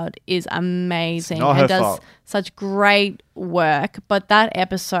Dowd is amazing not her and does fault. such great work. But that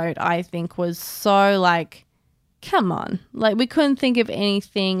episode, I think, was so like, come on. Like we couldn't think of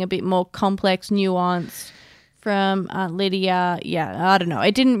anything a bit more complex, nuanced from Lydia. Yeah, I don't know.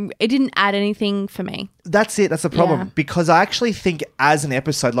 It didn't add anything for me. That's it. That's the problem. Yeah. Because I actually think as an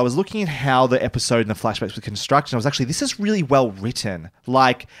episode, I was looking at how the episode and the flashbacks were constructed. I was actually, this is really well written.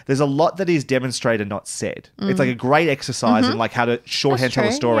 Like, there's a lot that is demonstrated, not said. It's like a great exercise in like how to shorthand That's tell a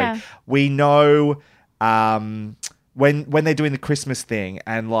true, story. yeah. We know when they're doing the Christmas thing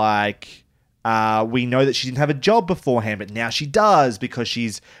and like... we know that she didn't have a job beforehand, but now she does because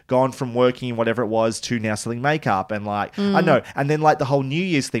she's gone from working whatever it was to now selling makeup and like, I know. And then like the whole New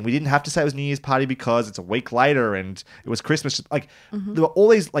Year's thing, we didn't have to say it was New Year's party because it's a week later and it was Christmas. Like there were all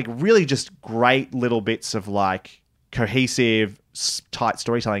these like really just great little bits of like cohesive, tight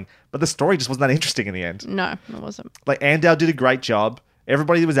storytelling, but the story just wasn't that interesting in the end. No, it wasn't. Like Ann Dowd did a great job.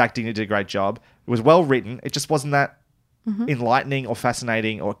 Everybody that was acting did a great job. It was well written. It just wasn't that enlightening or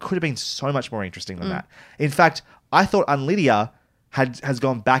fascinating, or it could have been so much more interesting than that. In fact, I thought Unlydia has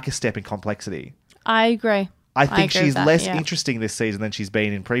gone back a step in complexity. I agree. I think agree she's with that, less yeah. interesting this season than she's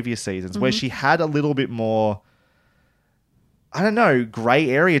been in previous seasons, where she had a little bit more, I don't know, grey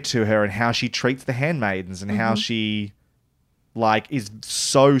area to her and how she treats the handmaidens and how she like is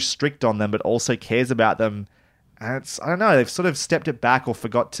so strict on them but also cares about them. And it's, I don't know, they've sort of stepped it back or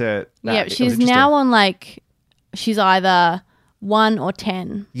forgot to... Yeah, she's now on like, she's either 1 or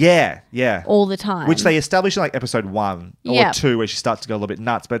 10 Yeah. all the time. Which they established in like episode 1 or Yeah. 2 where she starts to go a little bit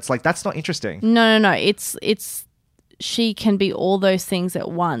nuts. But it's like, that's not interesting. No. It's she can be all those things at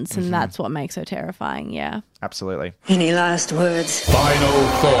once, and that's what makes her terrifying. Yeah. Absolutely. Any last words? Final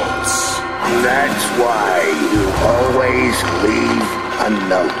thoughts. That's why you always leave a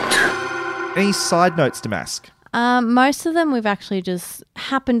note. Any side notes, Damask? Most of them we've actually just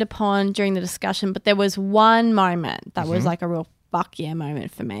happened upon during the discussion, but there was one moment that was like a real fuck yeah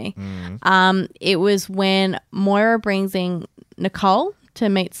moment for me. It was when Moira brings in Nicole to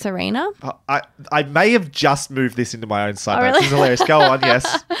meet Serena. I may have just moved this into my own side notes. really? This is hilarious. Go on.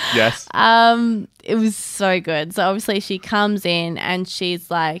 Yes. It was so good. So obviously she comes in and she's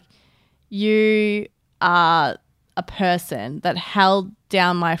like, you are a person that held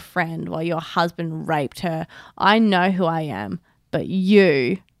down my friend while your husband raped her. I know who I am, but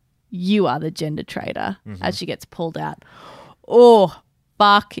you are the gender traitor, as she gets pulled out. Oh,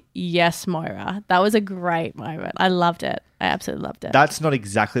 fuck yes, Moira. That was a great moment. I loved it. I absolutely loved it. That's not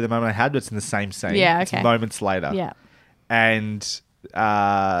exactly the moment I had, but it's in the same scene. Yeah, It's okay. moments later. Yeah. And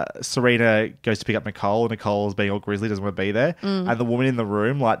Serena goes to pick up Nicole. Nicole's being all grizzly, doesn't want to be there. And the woman in the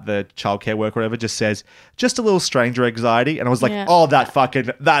room, like the childcare worker or whatever, just says, just a little stranger anxiety. And I was like, Yeah. oh,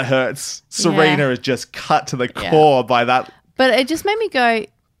 that hurts. Serena is just cut to the Yeah. core by that. But it just made me go,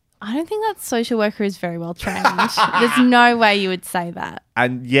 I don't think that social worker is very well trained. There's no way you would say that.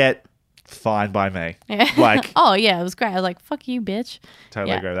 And yet, fine by me. Yeah. Like, oh, yeah, it was great. I was like, fuck you, bitch.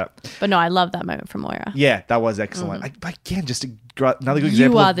 totally Yeah. agree with that. But no, I love that moment from Moira. Yeah, that was excellent. Again, just another good You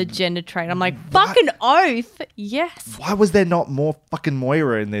example. are of the gender trait. I'm like, fucking oath. Yes. why was there not more fucking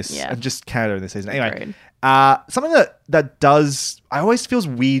Moira in this Yeah. and just Canada in this season? Anyway, Agreed. something that does, I always feels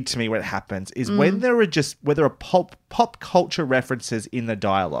weird to me when it happens is when there are pop culture references in the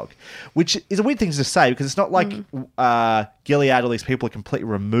dialogue, which is a weird thing to say because it's not like Gilead, all these people are completely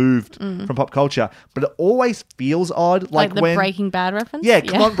removed from pop culture, but it always feels odd. Like the when Breaking Bad reference? Yeah,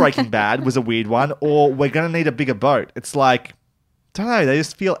 come on, Breaking Bad was a weird one, or we're going to need a bigger boat. It's like, don't know, they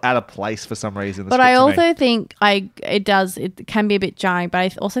just feel out of place for some reason. But I also think it can be a bit jarring, but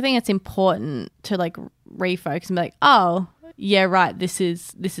I also think it's important to like refocus and be like, oh, yeah, right, this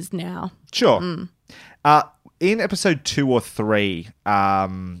is now. Sure. In episode 2 or 3, I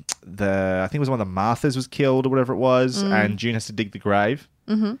think it was one of the Marthas was killed or whatever it was, and June has to dig the grave.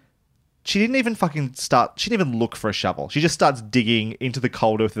 Mm-hmm. She didn't even she didn't even look for a shovel. She just starts digging into the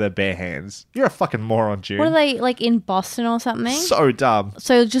cold earth with her bare hands. You're a fucking moron, June. What are they, like in Boston or something? So dumb.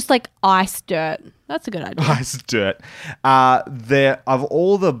 So just like ice dirt. That's a good idea. Ice dirt. Of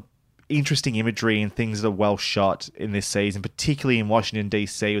all the interesting imagery and things that are well shot in this season, particularly in Washington,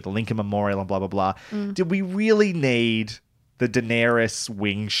 D.C. with the Lincoln Memorial and blah, blah, blah, did we really need the Daenerys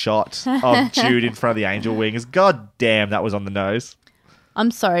wing shot of Jude in front of the angel wings? God damn, that was on the nose. I'm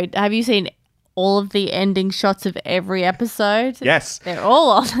sorry. Have you seen all of the ending shots of every episode? Yes. They're all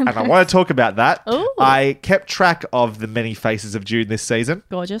on the And I want to talk about that. Ooh. I kept track of the many faces of Jude this season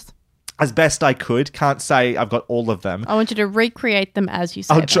Gorgeous. as best I could. Can't say I've got all of them. I want you to recreate them as you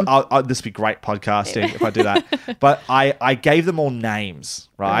say them. This would be great podcasting if I do that. But I gave them all names,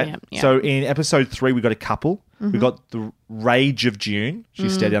 right? Brilliant, yeah. So in episode 3, we got a couple. We got the Rage of June. She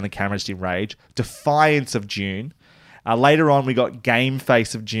stared down the camera just in rage. Defiance of June. Later on, we got Game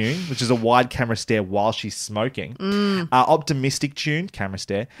Face of June, which is a wide camera stare while she's smoking. Optimistic June, camera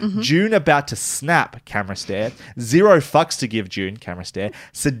stare. June about to snap, camera stare. Zero fucks to give June, camera stare.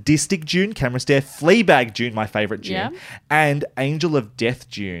 Sadistic June, camera stare. Fleabag June, my favorite June. Yeah. And Angel of Death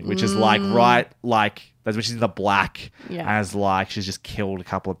June, which is like that's when she's in the black as like she's just killed a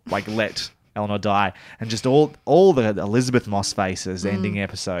couple of, like let Eleanor die. And just all the Elizabeth Moss faces ending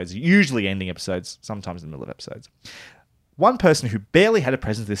episodes, usually ending episodes, sometimes in the middle of episodes. One person who barely had a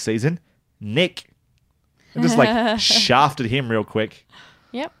presence this season, Nick. I just like shafted him real quick.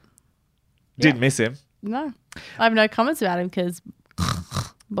 Yep. Didn't miss him. No. I have no comments about him because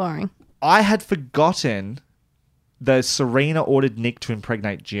boring. I had forgotten that Serena ordered Nick to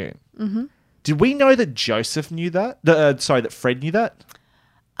impregnate June. Did we know that Joseph knew that? That Fred knew that?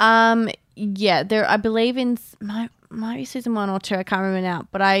 Yeah, there. I believe in might be season 1 or 2. I can't remember now,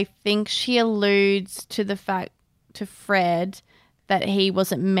 but I think she alludes to the fact to Fred that he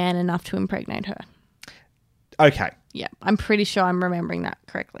wasn't man enough to impregnate her. Okay. Yeah, I'm pretty sure I'm remembering that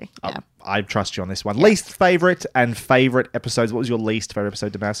correctly. Yeah. I trust you on this one. Least favourite and favourite episodes. What was your least favourite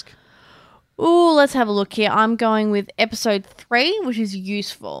episode, Damask? Ooh, let's have a look here. I'm going with episode 3, which is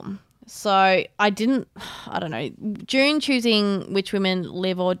Useful. So I don't know, June choosing which women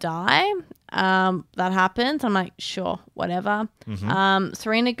live or die. That happens. I'm like, sure, whatever.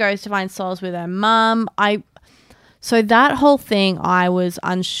 Serena goes to find solace with her mum. So that whole thing I was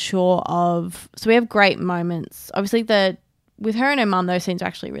unsure of. So we have great moments. Obviously, with her and her mum, those scenes are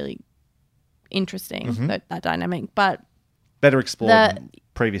actually really interesting, that dynamic. But better explored in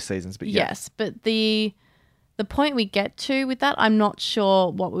previous seasons. But yes, but the point we get to with that, I'm not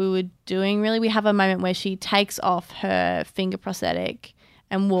sure what we were doing really. We have a moment where she takes off her finger prosthetic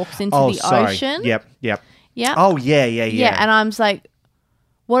and walks into the ocean. Yep. Yeah. Oh, yeah. Yeah, and I'm just like,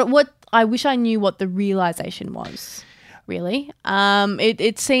 what? I wish I knew what the realization was, really.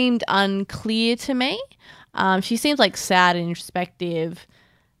 It seemed unclear to me. She seems like sad and introspective,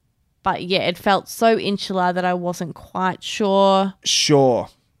 but yeah, it felt so insular that I wasn't quite sure. Sure.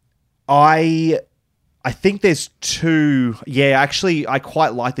 I think there's two. Yeah, actually, I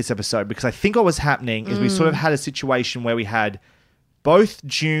quite like this episode because I think what was happening is we sort of had a situation where we had both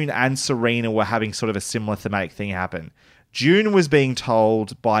June and Serena were having sort of a similar thematic thing happen. June was being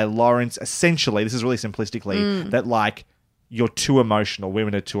told by Lawrence, essentially, this is really simplistically, that like, you're too emotional,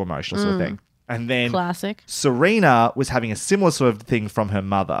 women are too emotional sort of thing. And then Classic. Serena was having a similar sort of thing from her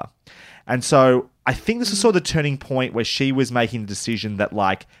mother. And so I think this was sort of the turning point where she was making the decision that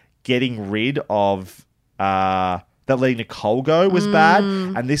like getting rid of that letting Nicole go was bad.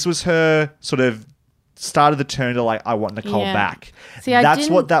 And this was her sort of started the turn to like, I want Nicole back. See, that's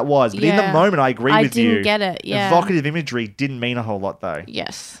what that was. But in the moment, I agree with you. I didn't get it, yeah. Evocative imagery didn't mean a whole lot though.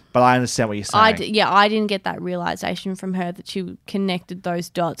 Yes. But I understand what you're saying. I didn't get that realization from her that she connected those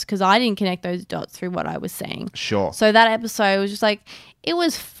dots because I didn't connect those dots through what I was seeing. Sure. So that episode was just like, it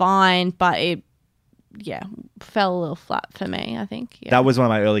was fine, but it fell a little flat for me, I think. Yeah. That was one of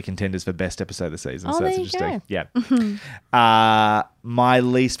my early contenders for best episode of the season. Oh, so that's there you interesting. Yeah. My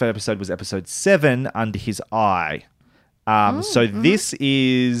least favorite episode was episode 7, Under His Eye. So this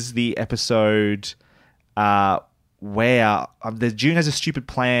is the episode where June has a stupid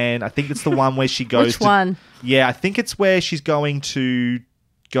plan. I think it's the one where she goes Which one? Yeah, I think it's where she's going to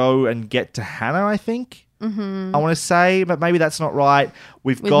go and get to Hannah, I think. I want to say, but maybe that's not right.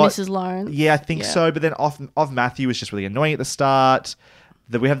 With Mrs. Lawrence. Yeah, I think so. But then off Matthew was just really annoying at the start.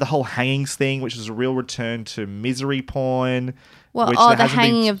 We have the whole hangings thing, which is a real return to misery porn. Well, the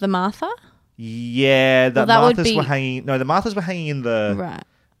hanging of the Martha? Yeah, the Marthas were hanging. No, the Marthas were hanging in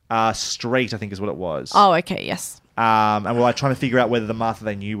the street, I think is what it was. Oh, okay, yes. And we're like trying to figure out whether the Martha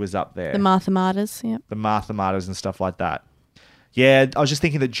they knew was up there. The Martha Martyrs, yeah. The Martha Martyrs and stuff like that. Yeah, I was just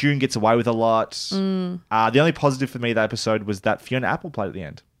thinking that June gets away with a lot. The only positive for me that episode was that Fiona Apple played at the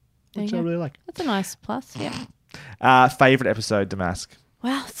end, which I really like. That's a nice plus, yeah. Favorite episode, Damask?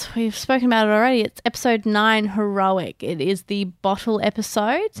 Well, we've spoken about it already. It's episode 9, Heroic. It is the bottle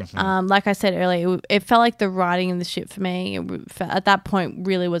episode. Like I said earlier, it felt like the writing in the ship for me. At that point,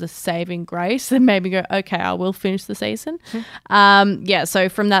 really was a saving grace that made me go, okay, I will finish the season. So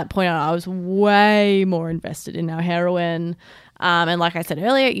from that point on, I was way more invested in our heroine. And like I said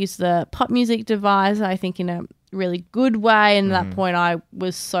earlier, it used the pop music device, I think, in a really good way. And at that point, I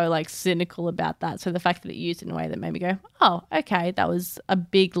was so like cynical about that. So the fact that it used it in a way that made me go, oh, okay, that was a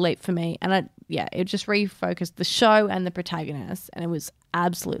big leap for me. And it just refocused the show and the protagonist. And it was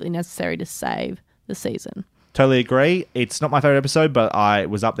absolutely necessary to save the season. Totally agree. It's not my favorite episode, but it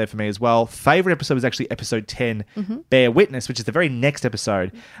was up there for me as well. Favorite episode was actually episode 10, Bear Witness, which is the very next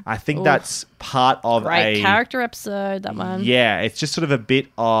episode. I think that's part of Great character episode, that one. Yeah, it's just sort of a bit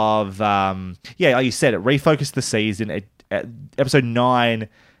of, like you said, it refocused the season. Episode 9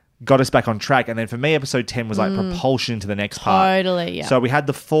 got us back on track. And then for me, episode 10 was like propulsion into the next part. Totally, yeah. So we had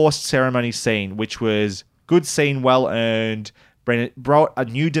the forced ceremony scene, which was good scene, well earned. Brought a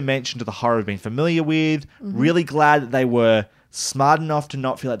new dimension to the horror we've been familiar with. Really glad that they were smart enough to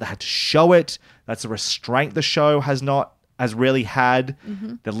not feel like they had to show it. That's a restraint the show has really had.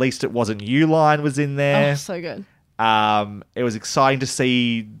 At least it wasn't Uline was in there. Oh, so good. It was exciting to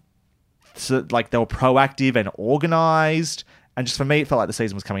see like they were proactive and organized. And just for me, it felt like the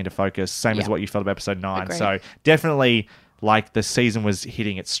season was coming into focus. Same as what you felt about episode 9. Agreed. So definitely like the season was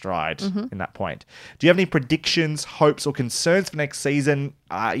hitting its stride in that point. Do you have any predictions, hopes, or concerns for next season?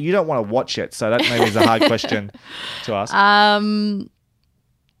 You don't want to watch it, so that maybe is a hard question to ask.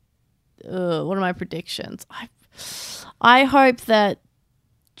 What are my predictions? I hope that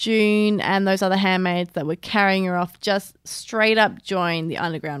June and those other handmaids that were carrying her off just straight up join the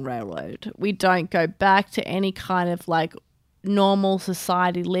Underground Railroad. We don't go back to any kind of like normal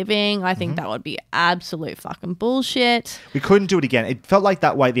society living. I think that would be absolute fucking bullshit. We couldn't do it again. It felt like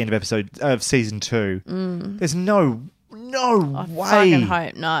that way at the end of season 2. There's no I way. fucking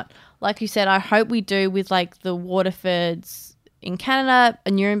hope not. Like you said, I hope we do with like the Waterfords in Canada. A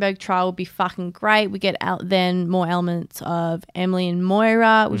Nuremberg trial would be fucking great. We get out then more elements of Emily and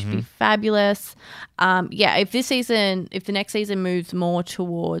Moira, which would be fabulous. If the next season moves more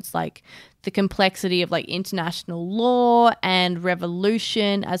towards like the complexity of like international law and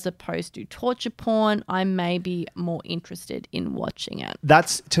revolution as opposed to torture porn, I may be more interested in watching it.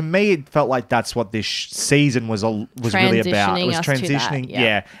 That's, to me, it felt like that's what this season was really about. It was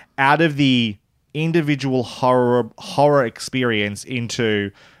transitioning, out of the individual horror experience into,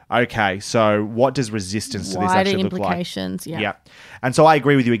 okay, so what does resistance to this actually look like? Wider implications, yeah. And so I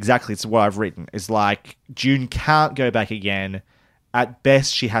agree with you exactly. It's what I've written. It's like June can't go back again. At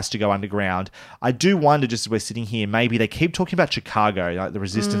best, she has to go underground. I do wonder, just as we're sitting here, maybe they keep talking about Chicago, like the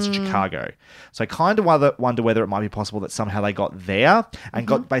resistance in Chicago. So I kind of wonder whether it might be possible that somehow they got there and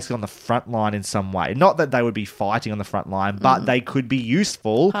got basically on the front line in some way. Not that they would be fighting on the front line, but they could be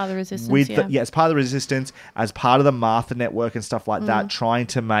useful. Part of the resistance, as part of the resistance, as part of the Martha network and stuff like that, trying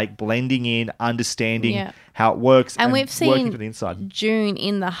to make blending in, understanding how it works, and we've seen from the inside. June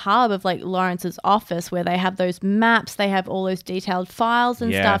in the hub of like Lawrence's office where they have those maps, they have all those detailed files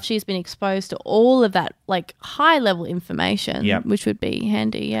and stuff. She's been exposed to all of that like high level information, which would be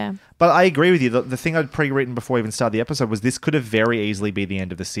handy. But I agree with you. The thing I'd pre-written before we even started the episode was this could have very easily be the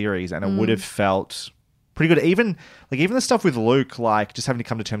end of the series, and it would have felt pretty good. Even the stuff with Luke, like just having to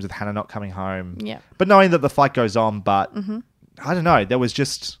come to terms with Hannah not coming home, but knowing that the fight goes on. But I don't know. There was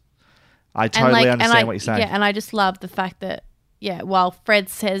just, I totally understand what you're saying. Yeah, and I just love the fact that, while Fred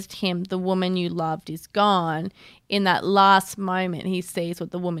says to him, the woman you loved is gone, in that last moment he sees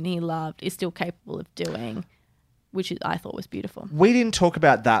what the woman he loved is still capable of doing, which I thought was beautiful. We didn't talk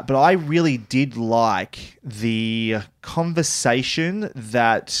about that, but I really did like the conversation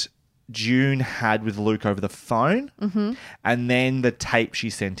that June had with Luke over the phone, and then the tape she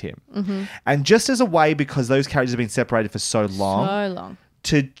sent him. And just as a way, because those characters have been separated for so long,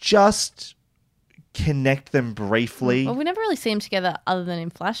 to just connect them briefly. Well, we never really see them together other than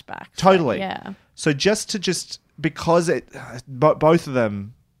in flashbacks. Totally. So, So because both of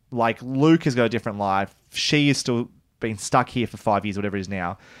them, like Luke has got a different life, she is still been stuck here for 5 years, whatever it is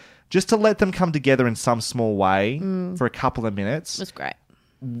now, just to let them come together in some small way for a couple of minutes was great.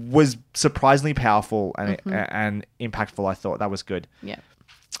 Was surprisingly powerful and impactful. I thought that was good.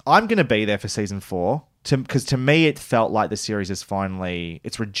 I'm going to be there for season 4. Because to me, it felt like the series is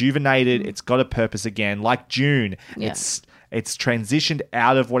it's rejuvenated. It's got a purpose again. Like June, it's transitioned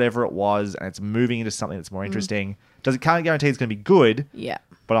out of whatever it was and it's moving into something that's more interesting. Can't guarantee it's going to be good.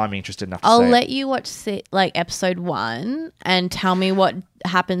 But I'm interested enough to see I'll it. let you watch episode 1 and tell me what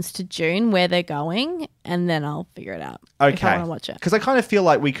happens to June, where they're going, and then I'll figure it out. Okay. If I want to watch it. Because I kind of feel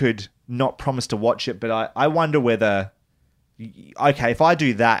like we could not promise to watch it, but I wonder whether... Okay, if I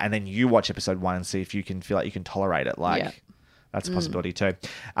do that and then you watch episode 1 and see if you can feel like you can tolerate it, that's a possibility too.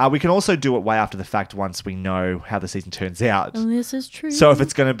 We can also do it way after the fact once we know how the season turns out. And this is true. So if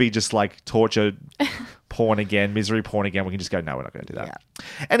it's going to be just like torture porn again, misery porn again, we can just go, no, we're not going to do that.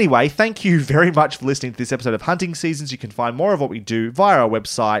 Yeah. Anyway, thank you very much for listening to this episode of Hunting Seasons. You can find more of what we do via our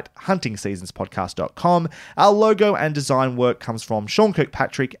website, huntingseasonspodcast.com. Our logo and design work comes from Sean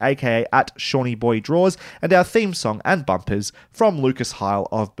Kirkpatrick, aka at Shawnee Boy Draws, and our theme song and bumpers from Lucas Heil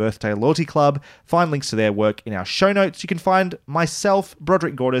of Birthday Loyalty Club. Find links to their work in our show notes. You can find myself,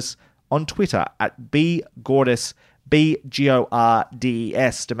 Broderick Gordis, on Twitter at bgordis,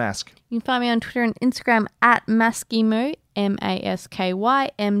 BGORDES, Damask. You can find me on Twitter and Instagram at Maskymoo, MASKYMOO.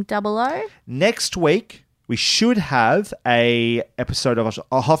 Next week, we should have a episode of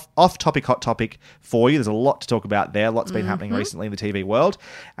off-topic, hot topic for you. There's a lot to talk about there. Lots been happening recently in the TV world.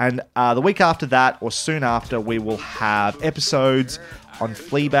 And the week after that, or soon after, we will have episodes on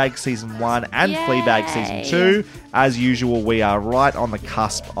Fleabag Season 1 and Fleabag Season 2. As usual, we are right on the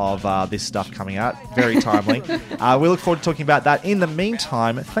cusp of this stuff coming out. Very timely. We look forward to talking about that. In the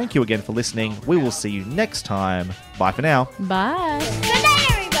meantime, thank you again for listening. We will see you next time. Bye for now. Bye. Good night,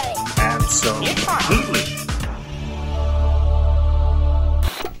 everybody. Absolutely.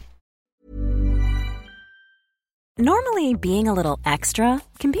 Normally, being a little extra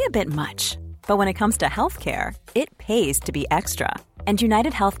can be a bit much. But when it comes to healthcare, it pays to be extra. And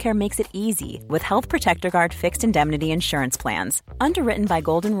United Healthcare makes it easy with Health Protector Guard fixed indemnity insurance plans. Underwritten by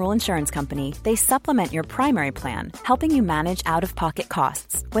Golden Rule Insurance Company, they supplement your primary plan, helping you manage out-of-pocket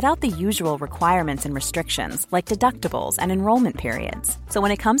costs without the usual requirements and restrictions like deductibles and enrollment periods. So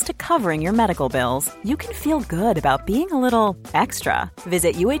when it comes to covering your medical bills, you can feel good about being a little extra.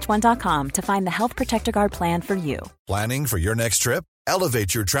 Visit UH1.com to find the Health Protector Guard plan for you. Planning for your next trip?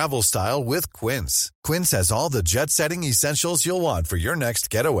 Elevate your travel style with Quince. Quince has all the jet-setting essentials you'll want for your next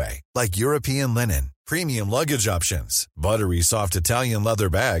getaway, like European linen, premium luggage options, buttery soft Italian leather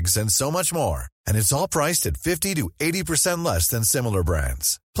bags, and so much more. And it's all priced at 50 to 80% less than similar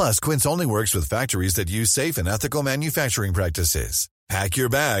brands. Plus, Quince only works with factories that use safe and ethical manufacturing practices. Pack your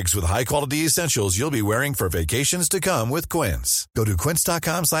bags with high-quality essentials you'll be wearing for vacations to come with Quince. Go to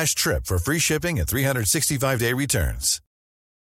quince.com/trip for free shipping and 365-day returns.